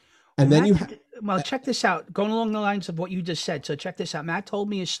 Well, And then check this out. Going along the lines of what you just said. So check this out. Matt told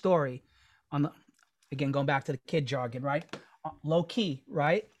me a story on again, going back to the kid jargon, right? Low key,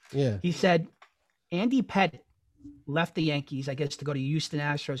 right? Yeah. He said Andy Pettit left the Yankees, I guess, to go to Houston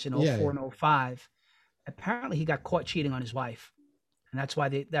Astros in 04 and 05. Apparently he got caught cheating on his wife. And that's why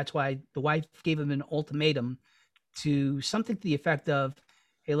the wife gave him an ultimatum to something to the effect of,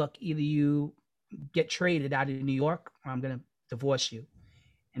 hey, look, either you get traded out of New York or I'm going to divorce you.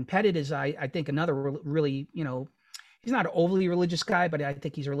 And Pettit is, I think, another really, he's not an overly religious guy, but I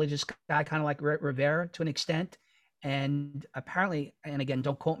think he's a religious guy, kind of like Rivera to an extent. And apparently, and again,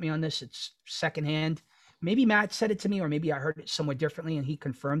 don't quote me on this, it's secondhand. Maybe Matt said it to me, or maybe I heard it somewhere differently and he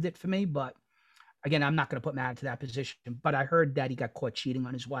confirmed it for me. But again, I'm not going to put Matt into that position. But I heard that he got caught cheating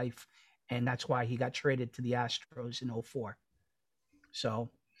on his wife, and that's why he got traded to the Astros in 04. So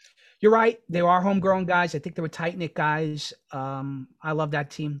you're right. They are homegrown guys. I think they were tight-knit guys. I love that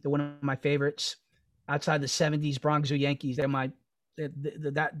team. They're one of my favorites. Outside the 70s Bronx Zoo Yankees, that's my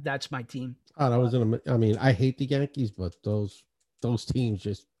team. Oh, that was I mean, I hate the Yankees, but those teams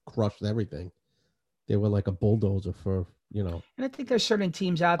just crushed everything. They were like a bulldozer for, And I think there's certain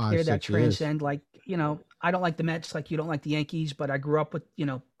teams out there that transcend, like, I don't like the Mets like you don't like the Yankees, but I grew up with,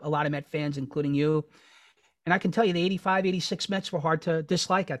 a lot of Met fans, including you. And I can tell you the 85, 86 Mets were hard to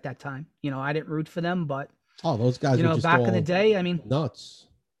dislike at that time. I didn't root for them, but those guys were just back in the day, I mean, nuts.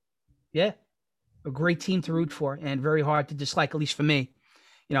 Yeah. A great team to root for and very hard to dislike, at least for me.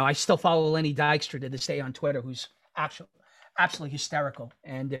 I still follow Lenny Dykstra to this day on Twitter, who's absolutely hysterical.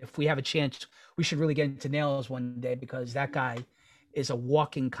 And if we have a chance, we should really get into Nails one day, because that guy is a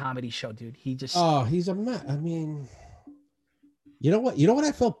walking comedy show, dude. He's a man. I mean, you know what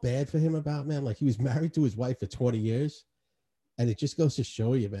I felt bad for him about, man? Like, he was married to his wife for 20 years, and it just goes to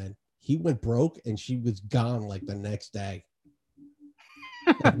show you, man, he went broke and she was gone like the next day.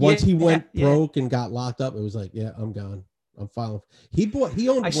 Like, once he went broke and got locked up, it was like, yeah, I'm gone. I'm filing. He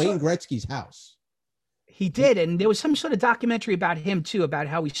owned Wayne Gretzky's house. He did, and there was some sort of documentary about him too, about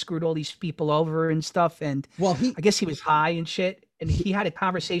how he screwed all these people over and stuff. And I guess he was high and shit, and he had a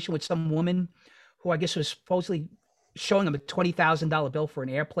conversation with some woman who I guess was supposedly showing him a $20,000 bill for an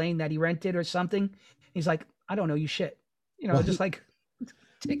airplane that he rented or something. He's like, I don't know you shit, like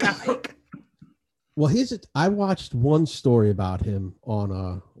take a hike. Well, I watched one story about him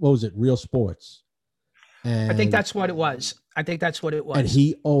on what was it, Real Sports, and I think that's what it was. And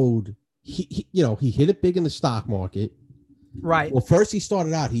he owed he hit it big in the stock market, right? Well, first he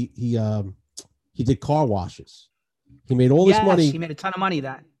started out he did car washes. He made all this money. He made a ton of money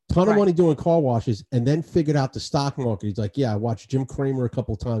money doing car washes, and then figured out the stock market. He's like, yeah, I watched Jim Cramer a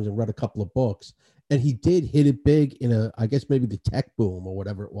couple of times and read a couple of books, and he did hit it big in I guess maybe the tech boom or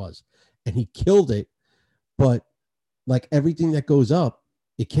whatever it was. And he killed it, but like everything that goes up,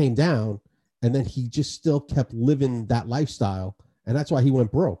 it came down, and then he just still kept living that lifestyle, and that's why he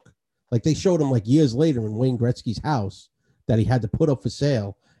went broke. Like, they showed him like years later in Wayne Gretzky's house that he had to put up for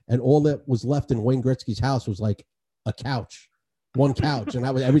sale, and all that was left in Wayne Gretzky's house was like a couch, one couch, and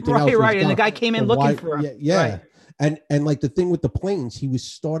that was everything else. Right, and the guy came in looking for him. Yeah. Right. And like the thing with the planes, he was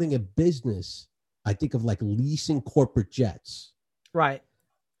starting a business, I think, of like leasing corporate jets. Right.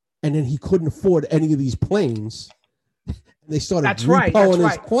 And then he couldn't afford any of these planes. They started repoing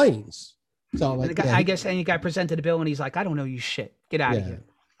his planes. So like, I guess any guy presented a bill and he's like, I don't know you shit. Get out of here.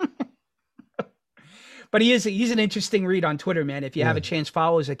 But he's an interesting read on Twitter, man. If you have a chance,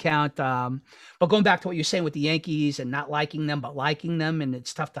 follow his account. But going back to what you're saying with the Yankees and not liking them, but liking them, and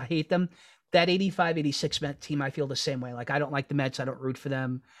it's tough to hate them. That 85, 86 Met team, I feel the same way. Like, I don't like the Mets. I don't root for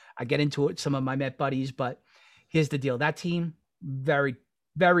them. I get into it with some of my Met buddies, but here's the deal. That team, very,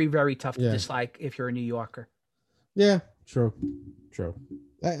 very, very tough to dislike if you're a New Yorker. Yeah, true.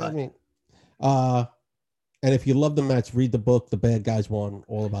 I mean, and if you love the Mets, read the book, The Bad Guys Won,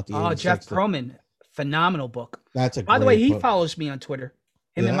 all about the 86. Jeff Pearlman, phenomenal book. That's a By the way, he book. follows me on Twitter.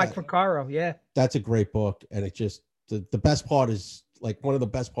 Him and Mike Vaccaro, yeah. That's a great book, and it just the best part is, like, one of the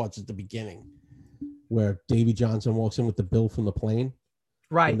best parts is the beginning. where Davy Johnson walks in with the bill from the plane.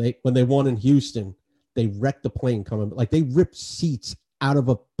 Right. When they won in Houston, they wrecked the plane coming, like they ripped seats out of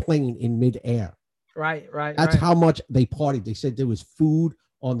a plane in midair. Right. That's how much they partied. They said there was food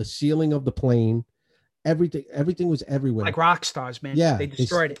on the ceiling of the plane. Everything was everywhere. Like rock stars, man. Yeah, They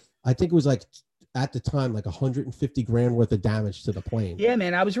destroyed it. I think it was like at the time like 150 grand worth of damage to the plane. Yeah,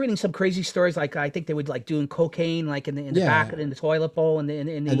 man. I was reading some crazy stories. Like I think they would like doing cocaine, like in the back in the toilet bowl in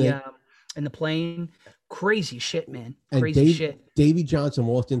the plane. Crazy shit, man. Crazy shit. Davy Johnson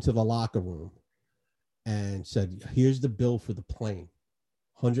walked into the locker room and said, "Here's the bill for the plane.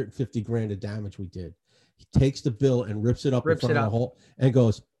 150 grand of damage we did." He takes the bill and rips it up in front of the whole and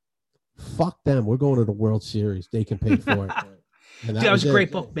goes, "Fuck them. We're going to the World Series. They can pay for it." And that was a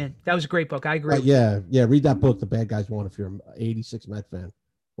great book, man. That was a great book. I agree. Yeah. Read that book, The Bad Guys Won, if you're an 86 Met fan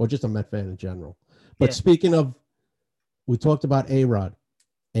or just a Met fan in general. But speaking of, we talked about A-Rod.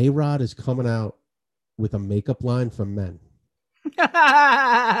 A-Rod is coming out with a makeup line for men.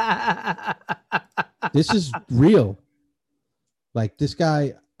 This is real. Like this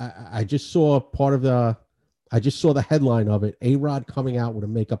guy, I just saw part of the, I just saw the headline of it. A-Rod coming out with a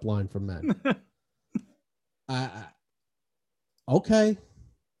makeup line for men. Okay.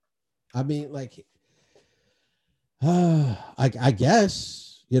 I mean, like, I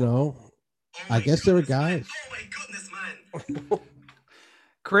guess, you know, I guess there are guys. Oh my goodness, man.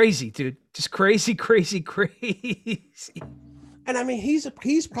 Crazy, dude. Just crazy. And I mean,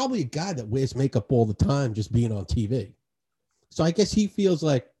 he's probably a guy that wears makeup all the time, just being on TV. So I guess he feels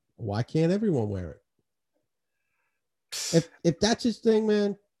like, why can't everyone wear it? If that's his thing,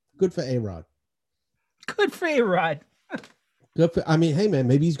 man, good for A-Rod. Good for A-Rod. Good for, I mean, hey man,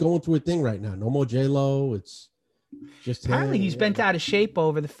 maybe he's going through a thing right now. No more J-Lo. It's just apparently he's bent out of shape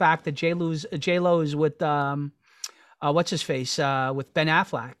over the fact that J-Lo is with what's his face with Ben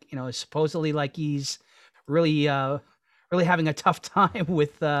Affleck. You know, supposedly like he's really having a tough time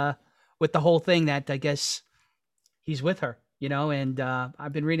with the whole thing that I guess he's with her. You know, and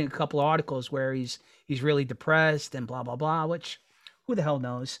I've been reading a couple of articles where he's really depressed and blah blah blah. Which who the hell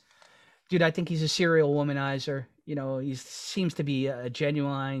knows, dude? I think he's a serial womanizer. You know, he seems to be a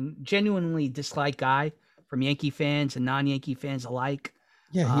genuinely disliked guy from Yankee fans and non-Yankee fans alike.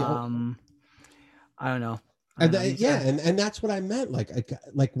 Yeah, I don't know. And that's what I meant.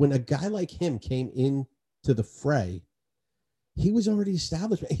 Like when a guy like him came into the fray, he was already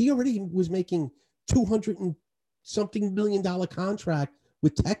established. He already was making $200 and something million contract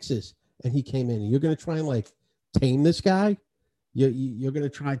with Texas, and he came in. You're going to try and like tame this guy. You're going to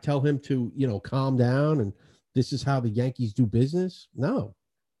try and tell him to, you know, calm down and this is how the Yankees do business. No.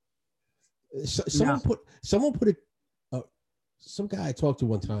 Someone put it. Some guy I talked to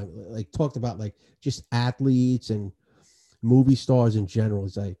one time, like talked about like just athletes and movie stars in general.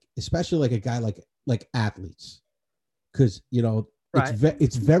 It's like, especially like a guy like athletes, because you know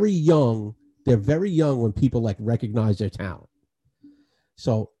it's very young. They're very young when people like recognize their talent.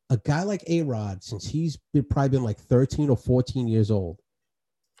 So a guy like A-Rod, since he's probably been like 13 or 14 years old,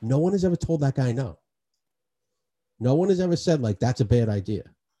 no one has ever told that guy no. No one has ever said like that's a bad idea,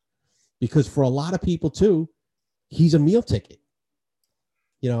 because for a lot of people too, he's a meal ticket.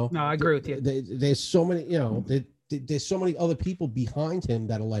 You know, no, I agree with you. There's so many, you know, there's so many other people behind him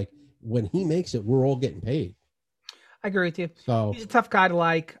that are like, when he makes it, we're all getting paid. I agree with you. So he's a tough guy to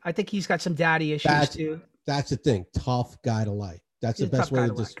like. I think he's got some daddy issues too. That's the thing. Tough guy to like. That's the best way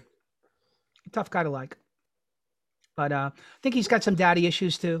to describe. Tough guy to like. But I think he's got some daddy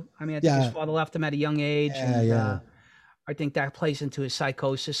issues too. I mean, I think his father left him at a young age. I think that plays into his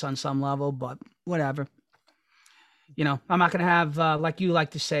psychosis on some level, but whatever. You know, I'm not going to have, like you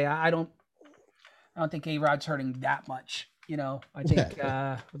like to say, I don't think A-Rod's hurting that much. You know, I think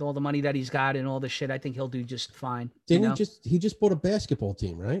with all the money that he's got and all the shit, I think he'll do just fine. He just bought a basketball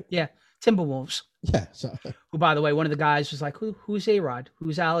team, right? Yeah. Timberwolves. Yeah. So who, by the way, one of the guys was like, who's A-Rod?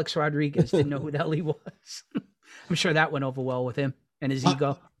 Who's Alex Rodriguez? Didn't know who the hell he was. I'm sure that went over well with him and his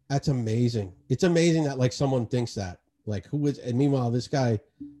ego. That's amazing. It's amazing that like someone thinks that. Like who is, and meanwhile, this guy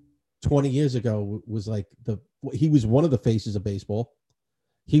 20 years ago was like he was one of the faces of baseball.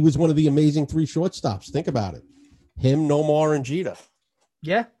 He was one of the amazing three shortstops. Think about it. Him, Nomar, and Jeter.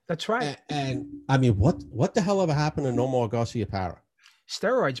 Yeah, that's right. And I mean, what the hell ever happened to Nomar Garciaparra?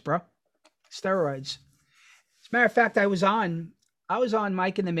 Steroids, bro. Steroids. As a matter of fact, I was on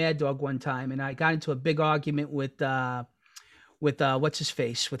Mike and the Mad Dog one time, and I got into a big argument with what's his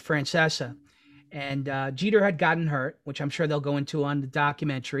face, with Francesa. And Jeter had gotten hurt, which I'm sure they'll go into on the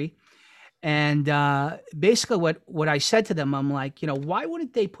documentary. And basically what I said to them, I'm like, you know, why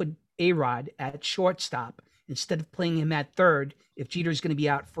wouldn't they put A-Rod at shortstop instead of playing him at third if Jeter's going to be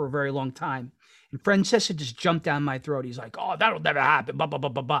out for a very long time? And Francesa just jumped down my throat. He's like, "Oh, that'll never happen." Blah blah blah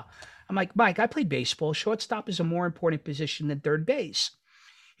blah blah. I'm like, Mike, I played baseball. Shortstop is a more important position than third base.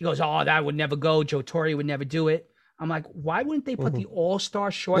 He goes, "Oh, that would never go. Joe Torre would never do it." I'm like, why wouldn't they put the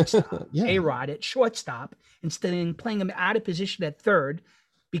all-star shortstop, Yeah. A-Rod, at shortstop instead of playing him out of position at third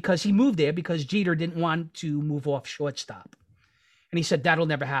because he moved there because Jeter didn't want to move off shortstop. And he said, that'll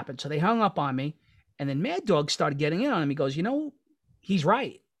never happen. So they hung up on me. And then Mad Dog started getting in on him. He goes, he's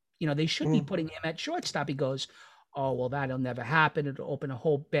right. They should be putting him at shortstop. He goes, oh, well, that'll never happen. It'll open a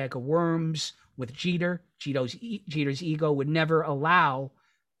whole bag of worms with Jeter. Jeter's ego would never allow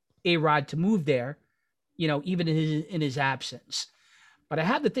A-Rod to move there, even in his absence. But I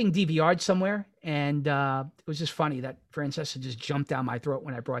have the thing DVR'd somewhere, and it was just funny that Francesa just jumped down my throat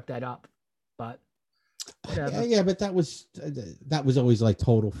when I brought that up. But whatever. Yeah, but that was always like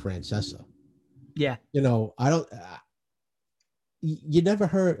total Francesa. Yeah. I don't. You never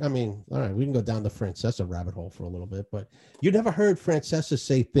heard. I mean, all right, we can go down the Francesa rabbit hole for a little bit, but you never heard Francesa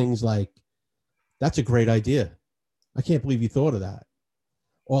say things like, "That's a great idea. I can't believe you thought of that,"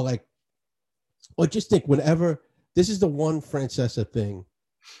 or just think whenever. This is the one Francesa thing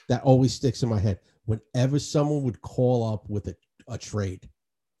that always sticks in my head. Whenever someone would call up with a trade,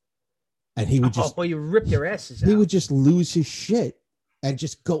 and he would just, you rip their asses out. He would just lose his shit and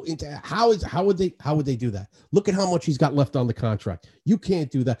just go into how would they do that? Look at how much he's got left on the contract. You can't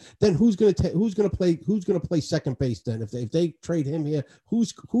do that. Then who's gonna play second base? Then if they trade him here,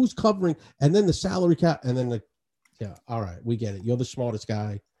 who's covering? And then the salary cap, and then all right, we get it. You're the smartest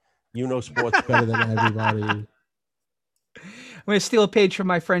guy. You know sports better than everybody. I'm going to steal a page from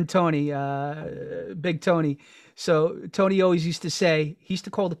my friend Tony, Big Tony. So Tony always used to say, he used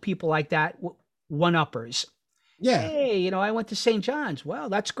to call the people like that one-uppers. Yeah. Hey, I went to St. John's. Well,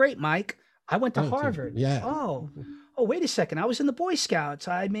 that's great, Mike. I went to Harvard. Yeah. Oh, wait a second. I was in the Boy Scouts.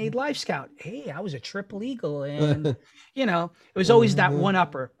 I made Life Scout. Hey, I was a triple eagle. And, it was always that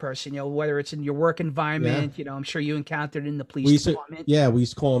one-upper person, whether it's in your work environment, I'm sure you encountered in the police department. We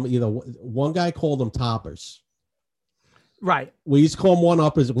used to call them either, one guy called them toppers. Right. We used to call them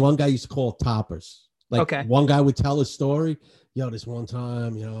one-uppers. One guy used to call toppers. Okay. One guy would tell a story. This one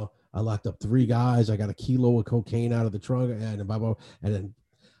time, I locked up 3 guys. I got a kilo of cocaine out of the trunk, and blah, blah, and then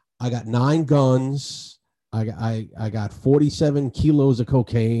I got 9 guns. I got 47 kilos of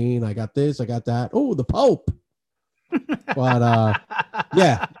cocaine. I got this. I got that. Oh, the Pope. But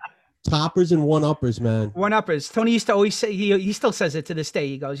yeah, toppers and one-uppers, man. One-uppers. Tony used to always say, he still says it to this day.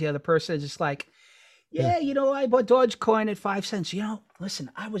 He goes, the person is just like, I bought Dogecoin at 5 cents. Listen,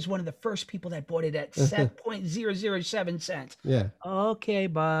 I was one of the first people that bought it at 0.007 cents. Yeah. Okay,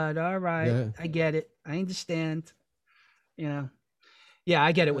 bud. All right. Yeah. I get it. I understand. Yeah,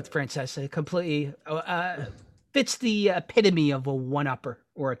 I get it with Francesa. It completely fits the epitome of a one-upper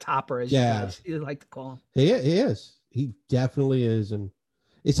or a topper, as you guys like to call him. He is. He definitely is. And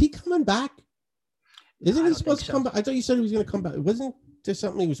is he coming back? Isn't he supposed to come back? I thought you said he was going to come back. Wasn't there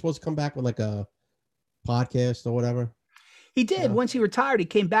something he was supposed to come back with, like a podcast or whatever? He did. Once he retired, he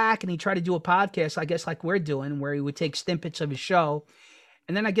came back and he tried to do a podcast, I guess like we're doing, where he would take snippets of his show.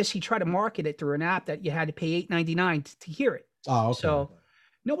 And then I guess he tried to market it through an app that you had to pay $8.99 to hear it. Oh, okay. So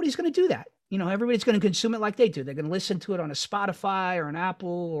nobody's going to do that. Everybody's going to consume it like they do. They're going to listen to it on a Spotify or an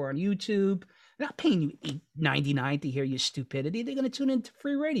Apple or on YouTube. They're not paying you $8.99 to hear your stupidity. They're going to tune into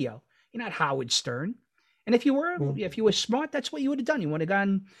free radio. You're not Howard Stern. And if you were smart, that's what you would have done. You would have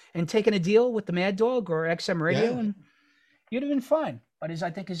gone and taken a deal with the Mad Dog or XM Radio, and you'd have been fine. But I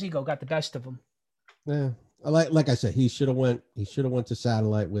think his ego got the best of him. Yeah, like I said, he should have went to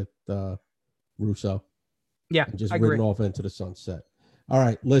satellite with Russo. Yeah, and just ridden off into the sunset. All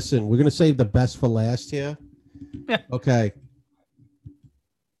right, listen, we're gonna save the best for last here. Okay.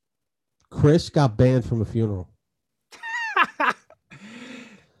 Chris got banned from a funeral.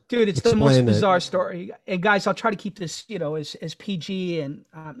 Dude, it's the most bizarre story. And guys, I'll try to keep this, as PG and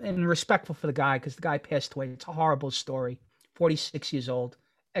respectful for the guy, because the guy passed away. It's a horrible story. 46 years old,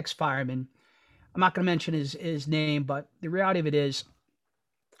 ex-fireman. I'm not going to mention his name, but the reality of it is,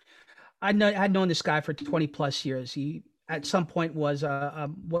 I'd known this guy for 20 plus years. He, at some point, was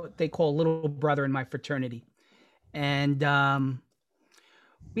what they call a little brother in my fraternity. And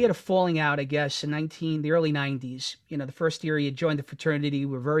we had a falling out, I guess, in the early 90s. The first year he had joined the fraternity,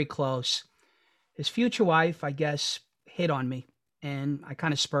 we were very close. His future wife, I guess, hit on me, and I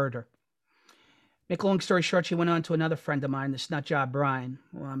kind of spurred her. Make a long story short, she went on to another friend of mine, this nut job Brian,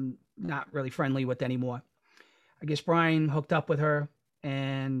 who I'm not really friendly with anymore. I guess Brian hooked up with her,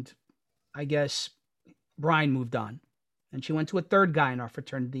 and I guess Brian moved on. And she went to a third guy in our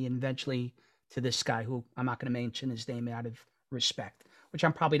fraternity, and eventually to this guy, who I'm not going to mention his name out of respect. which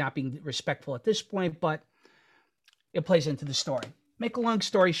I'm probably not being respectful at this point, but it plays into the story. Make a long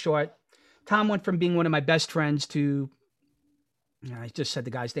story short, Tom went from being one of my best friends to, I just said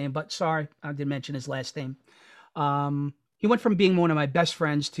the guy's name, but sorry, I didn't mention his last name. He went from being one of my best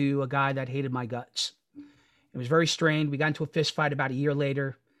friends to a guy that hated my guts. It was very strained. We got into a fist fight about a year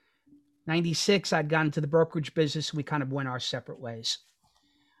later. 96, I'd gotten into the brokerage business, and we kind of went our separate ways.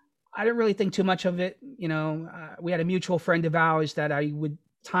 I didn't really think too much of it. We had a mutual friend of ours that I would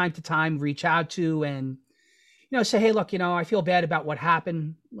time to time reach out to and, say, hey, look, I feel bad about what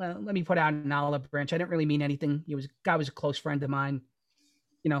happened. Well, let me put out an olive branch. I didn't really mean anything. Guy was a close friend of mine.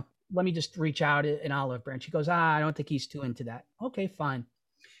 Let me just reach out an olive branch. He goes, I don't think he's too into that. Okay, fine.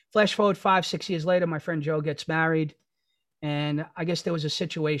 Flash forward 5-6 years later, my friend Joe gets married. And I guess there was a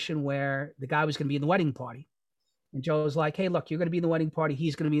situation where the guy was going to be in the wedding party. And Joe was like, hey, look, you're going to be in the wedding party.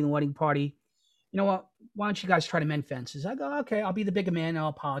 He's going to be in the wedding party. You know what? Why don't you guys try to mend fences? I go, okay, I'll be the bigger man and I'll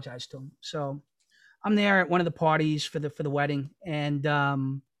apologize to him. So I'm there at one of the parties for the wedding, and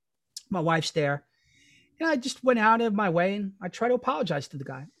my wife's there. And I just went out of my way and I tried to apologize to the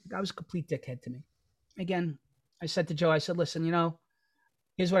guy. The guy was a complete dickhead to me. Again, I said to Joe, I said, listen,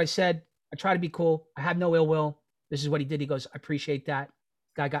 here's what I said. I try to be cool. I have no ill will. This is what he did. He goes, I appreciate that.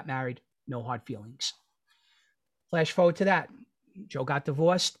 Guy got married. No hard feelings. Flash forward to that. Joe got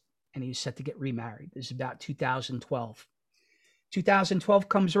divorced and he was set to get remarried. This is about 2012. 2012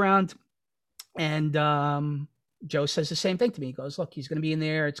 comes around and Joe says the same thing to me. He goes, look, he's going to be in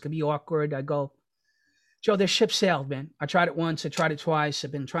there. It's going to be awkward. I go, Joe, this ship sailed, man. I tried it once. I tried it twice.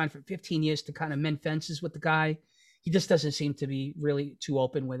 I've been trying for 15 years to kind of mend fences with the guy. He just doesn't seem to be really too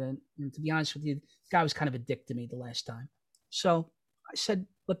open with it. And to be honest with you, the guy was kind of a dick to me the last time. So I said,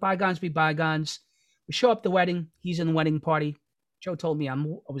 let bygones be bygones. We show up at the wedding. He's in the wedding party. Joe told me I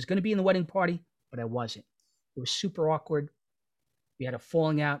was going to be in the wedding party, but I wasn't. It was super awkward. We had a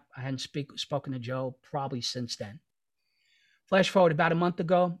falling out. I hadn't spoken to Joe probably since then. Flash forward about a month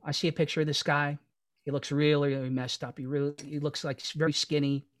ago, I see a picture of this guy. He looks really, really messed up. He looks like he's very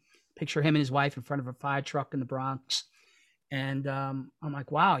skinny. Picture him and his wife in front of a fire truck in the Bronx. And I'm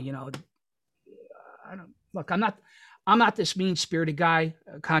like, wow, I'm not this mean-spirited guy,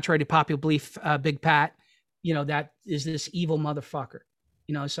 contrary to popular belief, Big Pat, that is this evil motherfucker.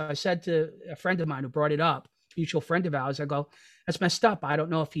 So I said to a friend of mine who brought it up, mutual friend of ours, I go, that's messed up. I don't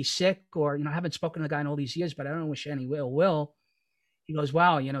know if he's sick or, I haven't spoken to the guy in all these years, but I don't wish any ill will. He goes,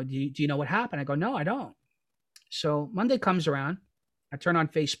 wow, do you know what happened? I go, no, I don't. So Monday comes around. I turn on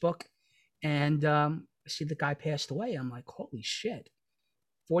Facebook and I see the guy passed away. I'm like, holy shit.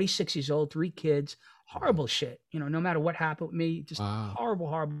 46 years old, 3 kids, horrible shit. No matter what happened with me, just horrible,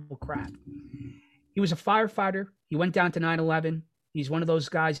 horrible crap. He was a firefighter. He went down to 9/11. He's one of those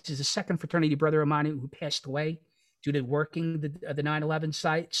guys. He's a second fraternity brother of mine who passed away due to working the 9/11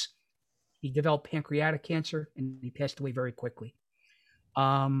 sites. He developed pancreatic cancer and he passed away very quickly.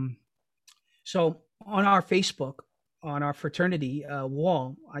 So on our Facebook, on our fraternity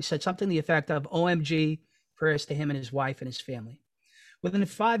wall, I said something to the effect of OMG, prayers to him and his wife and his family. Within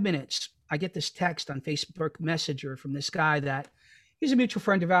 5 minutes, I get this text on Facebook Messenger from this guy that he's a mutual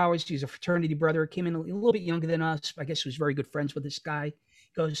friend of ours. He's a fraternity brother. Came in a little bit younger than us. I guess he was very good friends with this guy.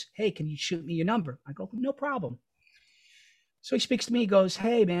 He goes, hey, can you shoot me your number? I go, no problem. So he speaks to me. He goes,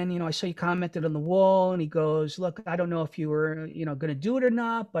 hey, man, I saw you commented on the wall. And he goes, look, I don't know if you were, going to do it or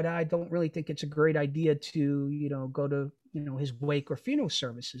not, but I don't really think it's a great idea to, go to, his wake or funeral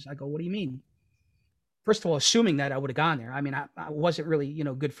services. I go, what do you mean? First of all, assuming that I would have gone there. I mean, I wasn't really,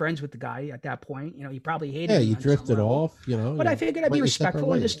 good friends with the guy at that point. He probably hated me. Yeah, you drifted off, But I figured I'd be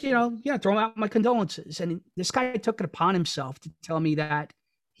respectful and just, throw out my condolences. And this guy took it upon himself to tell me that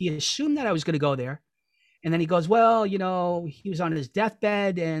he assumed that I was going to go there. And then he goes, well, he was on his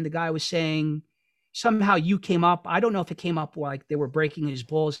deathbed and the guy was saying somehow you came up. I don't know if it came up like they were breaking his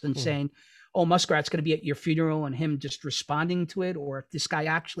balls and saying, oh, Muskrat's going to be at your funeral and him just responding to it. Or if this guy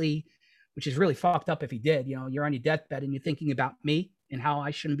actually, which is really fucked up if he did, you're on your deathbed and you're thinking about me and how I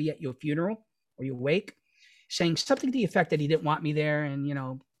shouldn't be at your funeral or your wake, saying something to the effect that he didn't want me there.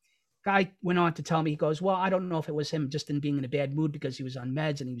 And, guy went on to tell me, he goes, well, I don't know if it was him just in being in a bad mood because he was on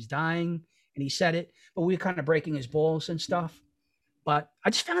meds and he was dying. And he said it, but we were kind of breaking his balls and stuff. But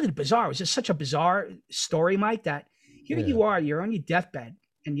I just found it bizarre. It was just such a bizarre story, Mike, that here you are, you're on your deathbed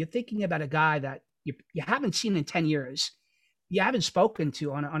and you're thinking about a guy that you haven't seen in 10 years. You haven't spoken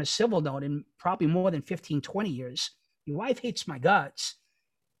to on a civil note in probably more than 15, 20 years. Your wife hates my guts.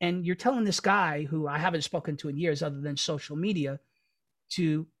 And you're telling this guy who I haven't spoken to in years other than social media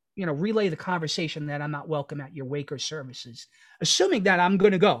to, relay the conversation that I'm not welcome at your wake or services, assuming that I'm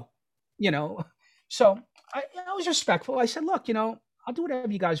going to go. So I was respectful. I said, look, I'll do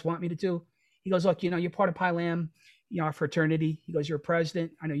whatever you guys want me to do. He goes, look, you're part of Pi Lam, our fraternity. He goes, you're a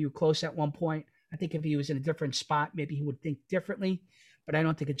president. I know you were close at one point. I think if he was in a different spot, maybe he would think differently, but I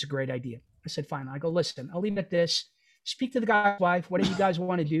don't think it's a great idea. I said, fine. I go, listen, I'll leave it at this. Speak to the guy's wife, whatever you guys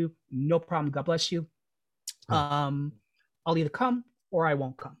want to do. No problem. God bless you. I'll either come or I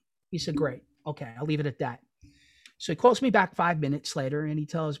won't come. He said, great. Okay. I'll leave it at that. So he calls me back 5 minutes later and he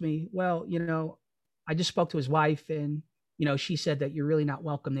tells me, well, I just spoke to his wife and, she said that you're really not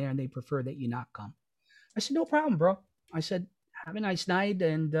welcome there and they prefer that you not come. I said, no problem, bro. I said, have a nice night.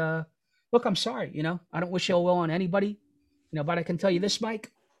 And look, I'm sorry. I don't wish ill will on anybody, but I can tell you this,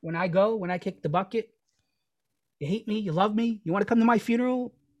 Mike, when I kick the bucket, you hate me, you love me, you want to come to my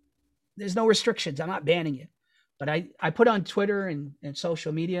funeral, there's no restrictions. I'm not banning you. But I put on Twitter and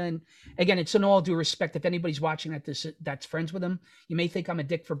social media. And again, it's in all due respect. If anybody's watching that's friends with him, you may think I'm a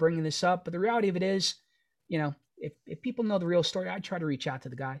dick for bringing this up. But the reality of it is, if people know the real story, I try to reach out to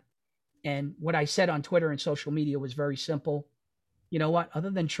the guy. And what I said on Twitter and social media was very simple. You know what?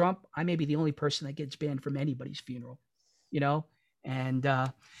 Other than Trump, I may be the only person that gets banned from anybody's funeral, And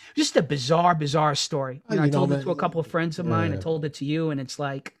just a bizarre story. I told it to a couple of friends of mine. I told it to you. And it's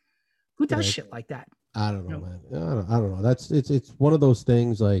like, who does shit like that? I don't know, man. I don't know. It's one of those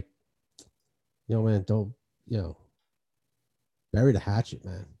things like, man, don't, bury the hatchet,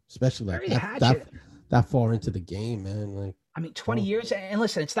 man. Especially like that far into the game, man. Like, 20 years. And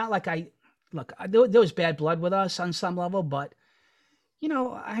listen, it's not like there was bad blood with us on some level, but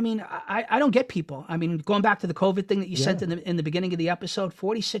I don't get people. Going back to the COVID thing that you sent in the beginning of the episode,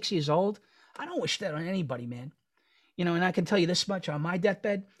 46 years old. I don't wish that on anybody, man. And I can tell you this much, on my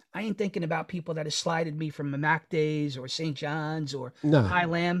deathbed, I ain't thinking about people that have slided me from the Mac days or St. John's or High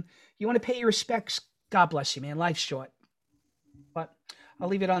Lamb. You want to pay your respects? God bless you, man. Life's short. But I'll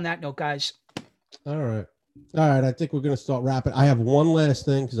leave it on that note, guys. All right. I think we're going to start wrapping. I have one last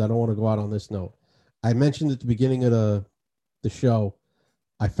thing because I don't want to go out on this note. I mentioned at the beginning of the show,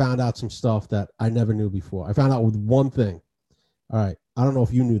 I found out some stuff that I never knew before. I found out with one thing. All right. I don't know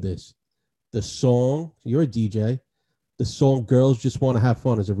if you knew this. The song, you're a DJ. The song "Girls Just Want to Have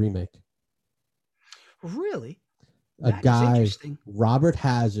Fun" is a remake. Really? A guy, Robert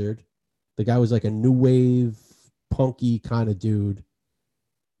Hazard, the guy was like a new wave, punky kind of dude,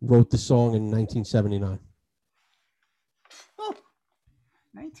 wrote the song in 1979. Oh,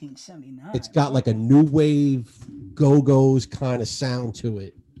 1979. It's got like a new wave, Go-Go's kind of sound to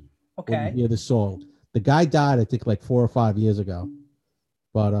it. Okay. When you hear the song. The guy died, I think, like 4 or 5 years ago.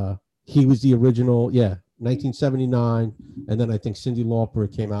 But he was the original, 1979, and then I think Cyndi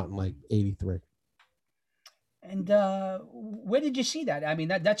Lauper came out in like 83. And where did you see that?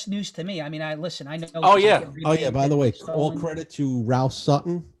 That's news to me. I know. Oh yeah. By the way, all credit to Ralph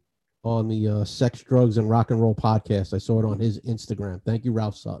Sutton on the Sex, Drugs, and Rock and Roll podcast. I saw it on his Instagram. Thank you,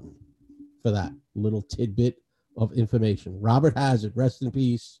 Ralph Sutton, for that little tidbit of information. Robert Hazard, rest in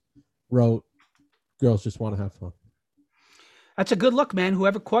peace, wrote "Girls Just Want to Have Fun." That's a good look, man.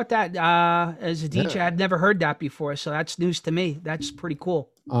 Whoever caught that as a DJ, I've never heard that before, so that's news to me. That's pretty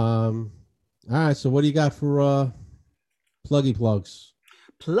cool. All right, so what do you got for pluggy plugs?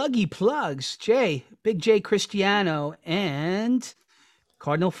 Pluggy plugs, Big J Cristiano and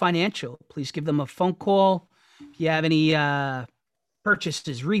Cardinal Financial. Please give them a phone call. If you have any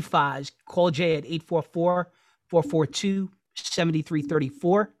purchases, refis, call Jay at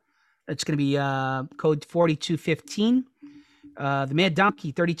 844-442-7334. That's going to be code 4215. The Mad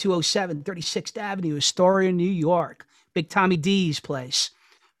Donkey, 3207 36th Avenue, Astoria, New York. Big Tommy D's place.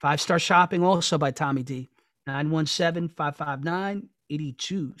 5-star shopping also by Tommy D.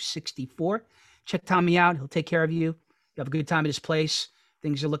 917-559-8264. Check Tommy out. He'll take care of you. You have a good time at his place.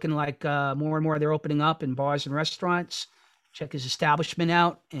 Things are looking like more and more they're opening up in bars and restaurants. Check his establishment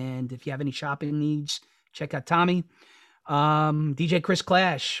out. And if you have any shopping needs, check out Tommy. DJ Chris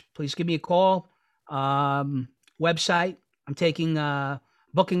Clash, please give me a call. Website. I'm taking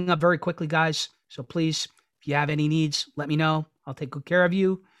booking up very quickly, guys. So please, if you have any needs, let me know. I'll take good care of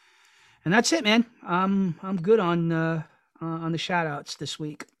you. And that's it, man. I'm good on the shout outs this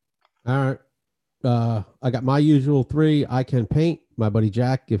week. All right. I got my usual 3. I Can Paint. My buddy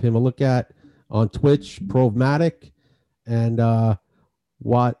Jack, give him a look at on Twitch, Provmatic. And you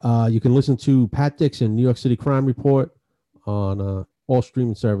can listen to Pat Dixon, New York City Crime Report on all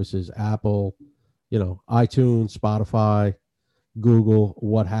streaming services, Apple, iTunes, Spotify, Google,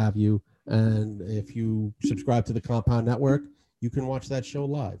 what have you. And if you subscribe to the Compound Network, you can watch that show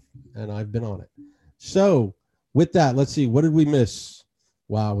live. And I've been on it. So with that, let's see. What did we miss?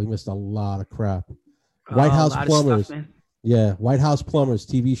 Wow, we missed a lot of crap. White House Plumbers. Stuff, White House Plumbers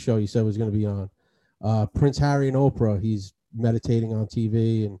TV show you said was going to be on. Prince Harry and Oprah. He's meditating on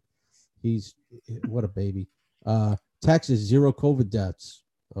TV, and he's what a baby. Texas, 0 COVID deaths.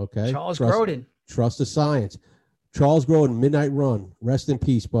 Okay. Charles Grodin. Trust the science. Charles Grodin, Midnight Run. Rest in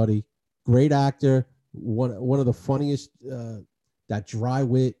peace, buddy. Great actor. One of the funniest, that dry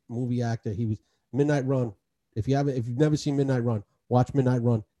wit movie actor. He was Midnight Run. If you've never seen Midnight Run, watch Midnight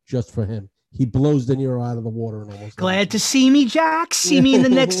Run just for him. He blows De Niro out of the water and almost. Glad to see me, Jack. See me in the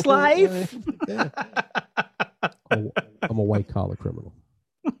next life. Yeah. I'm a white collar criminal.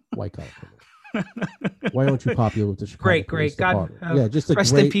 White collar criminal. Why aren't you popular with the Chicago Great. God, yeah, just a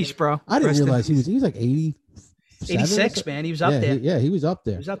rest great, in peace, bro. I didn't Rest realize he was like 86, man. He was up there. He was up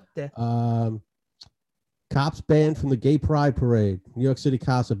there. He was up there. Cops banned from the Gay Pride Parade. New York City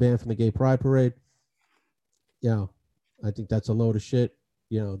cops are banned from the Gay Pride Parade. I think that's a load of shit.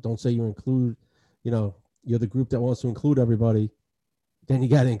 Don't say you're you're the group that wants to include everybody. Then you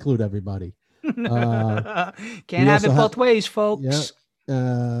got to include everybody. Can't have it both ways, folks.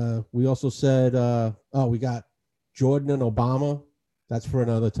 Yeah. We also said, we got Jordan and Obama. That's for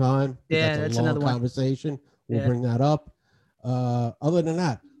another time. Yeah, that's another one. Conversation. We'll bring that up. Other than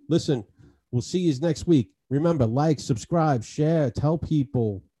that, listen, we'll see you next week. Remember, like, subscribe, share, tell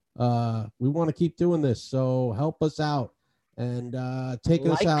people. We want to keep doing this, so help us out and take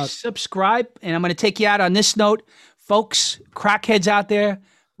us out. Subscribe, and I'm going to take you out on this note. Folks, crackheads out there,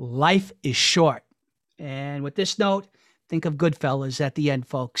 life is short. And with this note, think of Goodfellas at the end,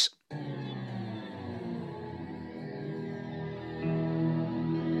 folks.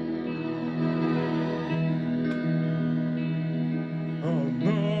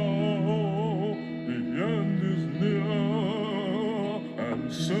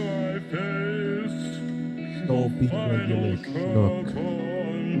 Don't be regular snook.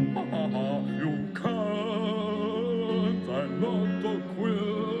 You can't, I'm not a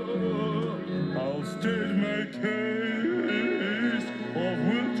quitter. I'll state my case, of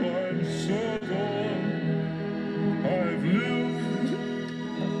which I'm certain. I've lived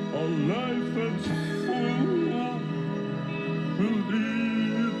a life that's full, and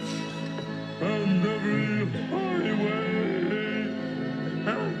each and every highway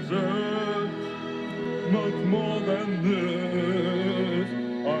has it. Much more than this,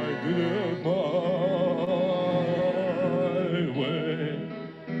 I did it my way.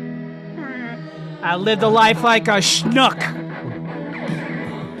 I lived a life like a schnook.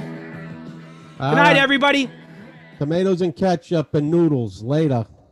 Good night, everybody. Tomatoes and ketchup and noodles. Later.